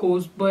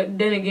vocals. But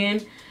then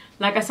again,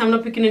 like I said, I'm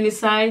not picking any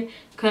side,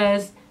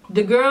 because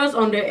the girls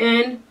on their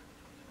end,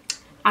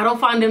 I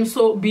don't find them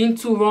being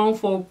too wrong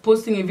for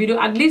posting a video.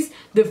 At least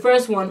the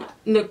first one,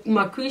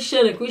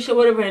 Lucretia,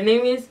 whatever her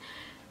name is,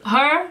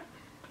 her,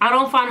 I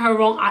don't find her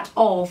wrong at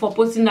all for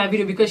posting that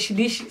video, because she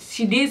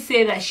did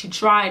say that she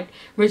tried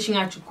reaching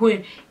out to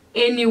Queen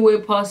any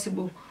way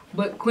possible,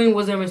 but Queen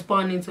wasn't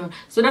responding to her.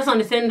 So that's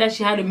understanding that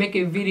she had to make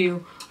a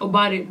video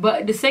about it.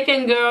 But the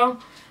second girl,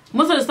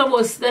 most of the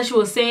stuff that she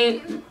was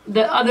saying,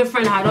 the other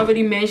friend had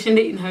already mentioned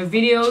it in her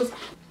videos.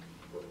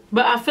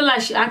 But I feel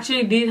like she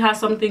actually did have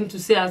something to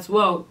say as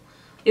well,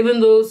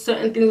 even though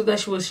certain things that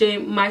she was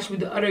saying matched with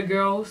the other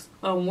girls'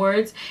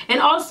 words.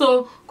 And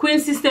also,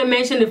 Queen's sister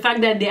mentioned the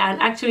fact that they are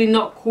actually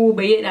not cool,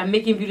 but yet they're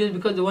making videos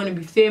because they want to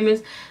be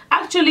famous.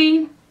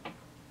 Actually,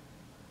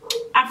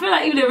 I feel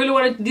like if they really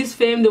wanted this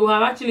fame, they would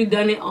have actually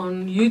done it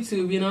on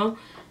YouTube, you know.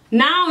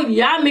 Now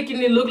y'all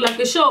making it look like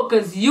a show,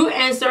 because you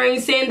answering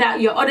saying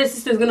that your other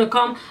sister is gonna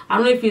come. I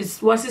don't know if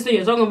it's what sister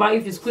you're talking about,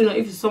 if it's Queen or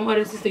if it's some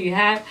other sister you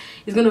have,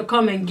 is gonna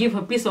come and give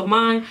her peace of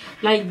mind.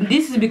 Like,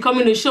 this is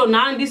becoming a show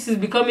now. This is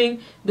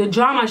becoming the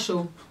drama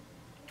show.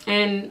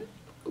 And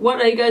what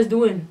are you guys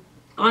doing?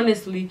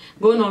 Honestly,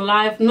 going on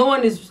live, no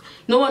one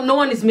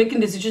is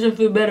making the situation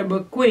feel better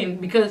but Queen,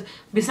 because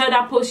besides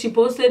that post she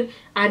posted,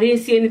 I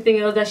didn't see anything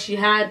else that she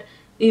had,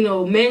 you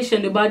know,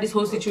 mentioned about this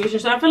whole situation.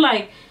 So I feel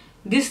like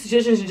this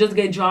situation should just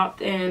get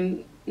dropped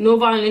and no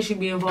violence should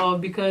be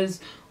involved,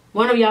 because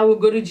one of y'all will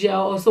go to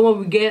jail or someone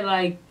will get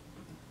like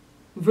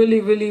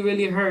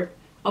really hurt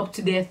up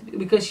to death,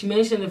 because she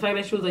mentioned the fact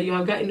that she was like, you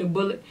have gotten a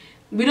bullet.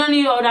 We don't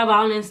need all that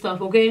violent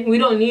stuff, okay? We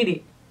don't need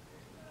it.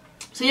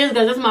 So yes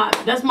guys,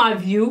 that's my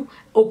view,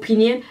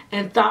 opinion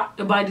and thought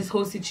about this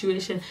whole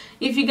situation.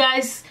 If you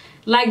guys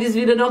like this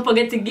video, don't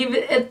forget to give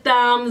it a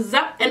thumbs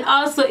up. And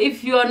also,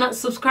 if you are not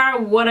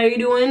subscribed, what are you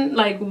doing?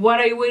 Like, what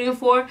are you waiting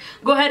for?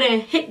 Go ahead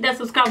and hit that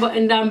subscribe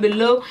button down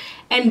below,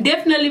 and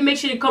definitely make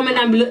sure you comment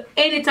down below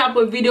any type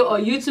of video or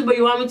YouTuber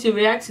you want me to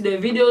react to the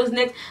videos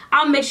next.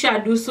 I'll make sure I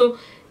do so.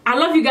 I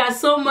love you guys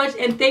so much,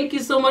 and thank you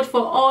so much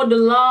for all the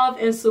love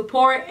and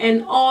support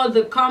and all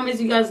the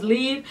comments you guys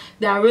leave.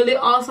 They are really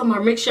awesome. I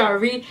make sure I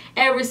read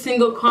every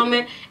single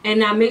comment,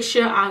 and I make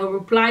sure I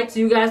reply to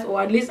you guys,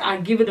 or at least I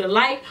give it a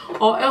like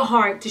or a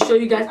heart to show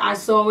you guys I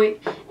saw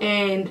it,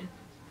 and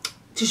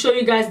to show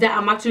you guys that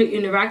I'm actually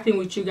interacting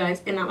with you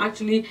guys. And I'm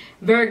actually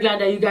very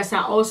glad that you guys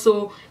are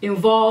also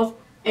involved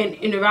and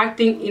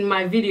interacting in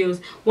my videos.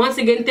 Once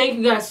again, thank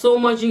you guys so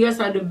much. You guys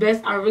are the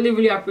best. I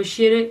really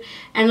appreciate it,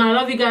 and I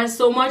love you guys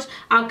so much.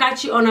 I'll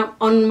catch you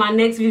on my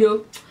next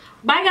video.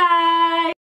 Bye guys.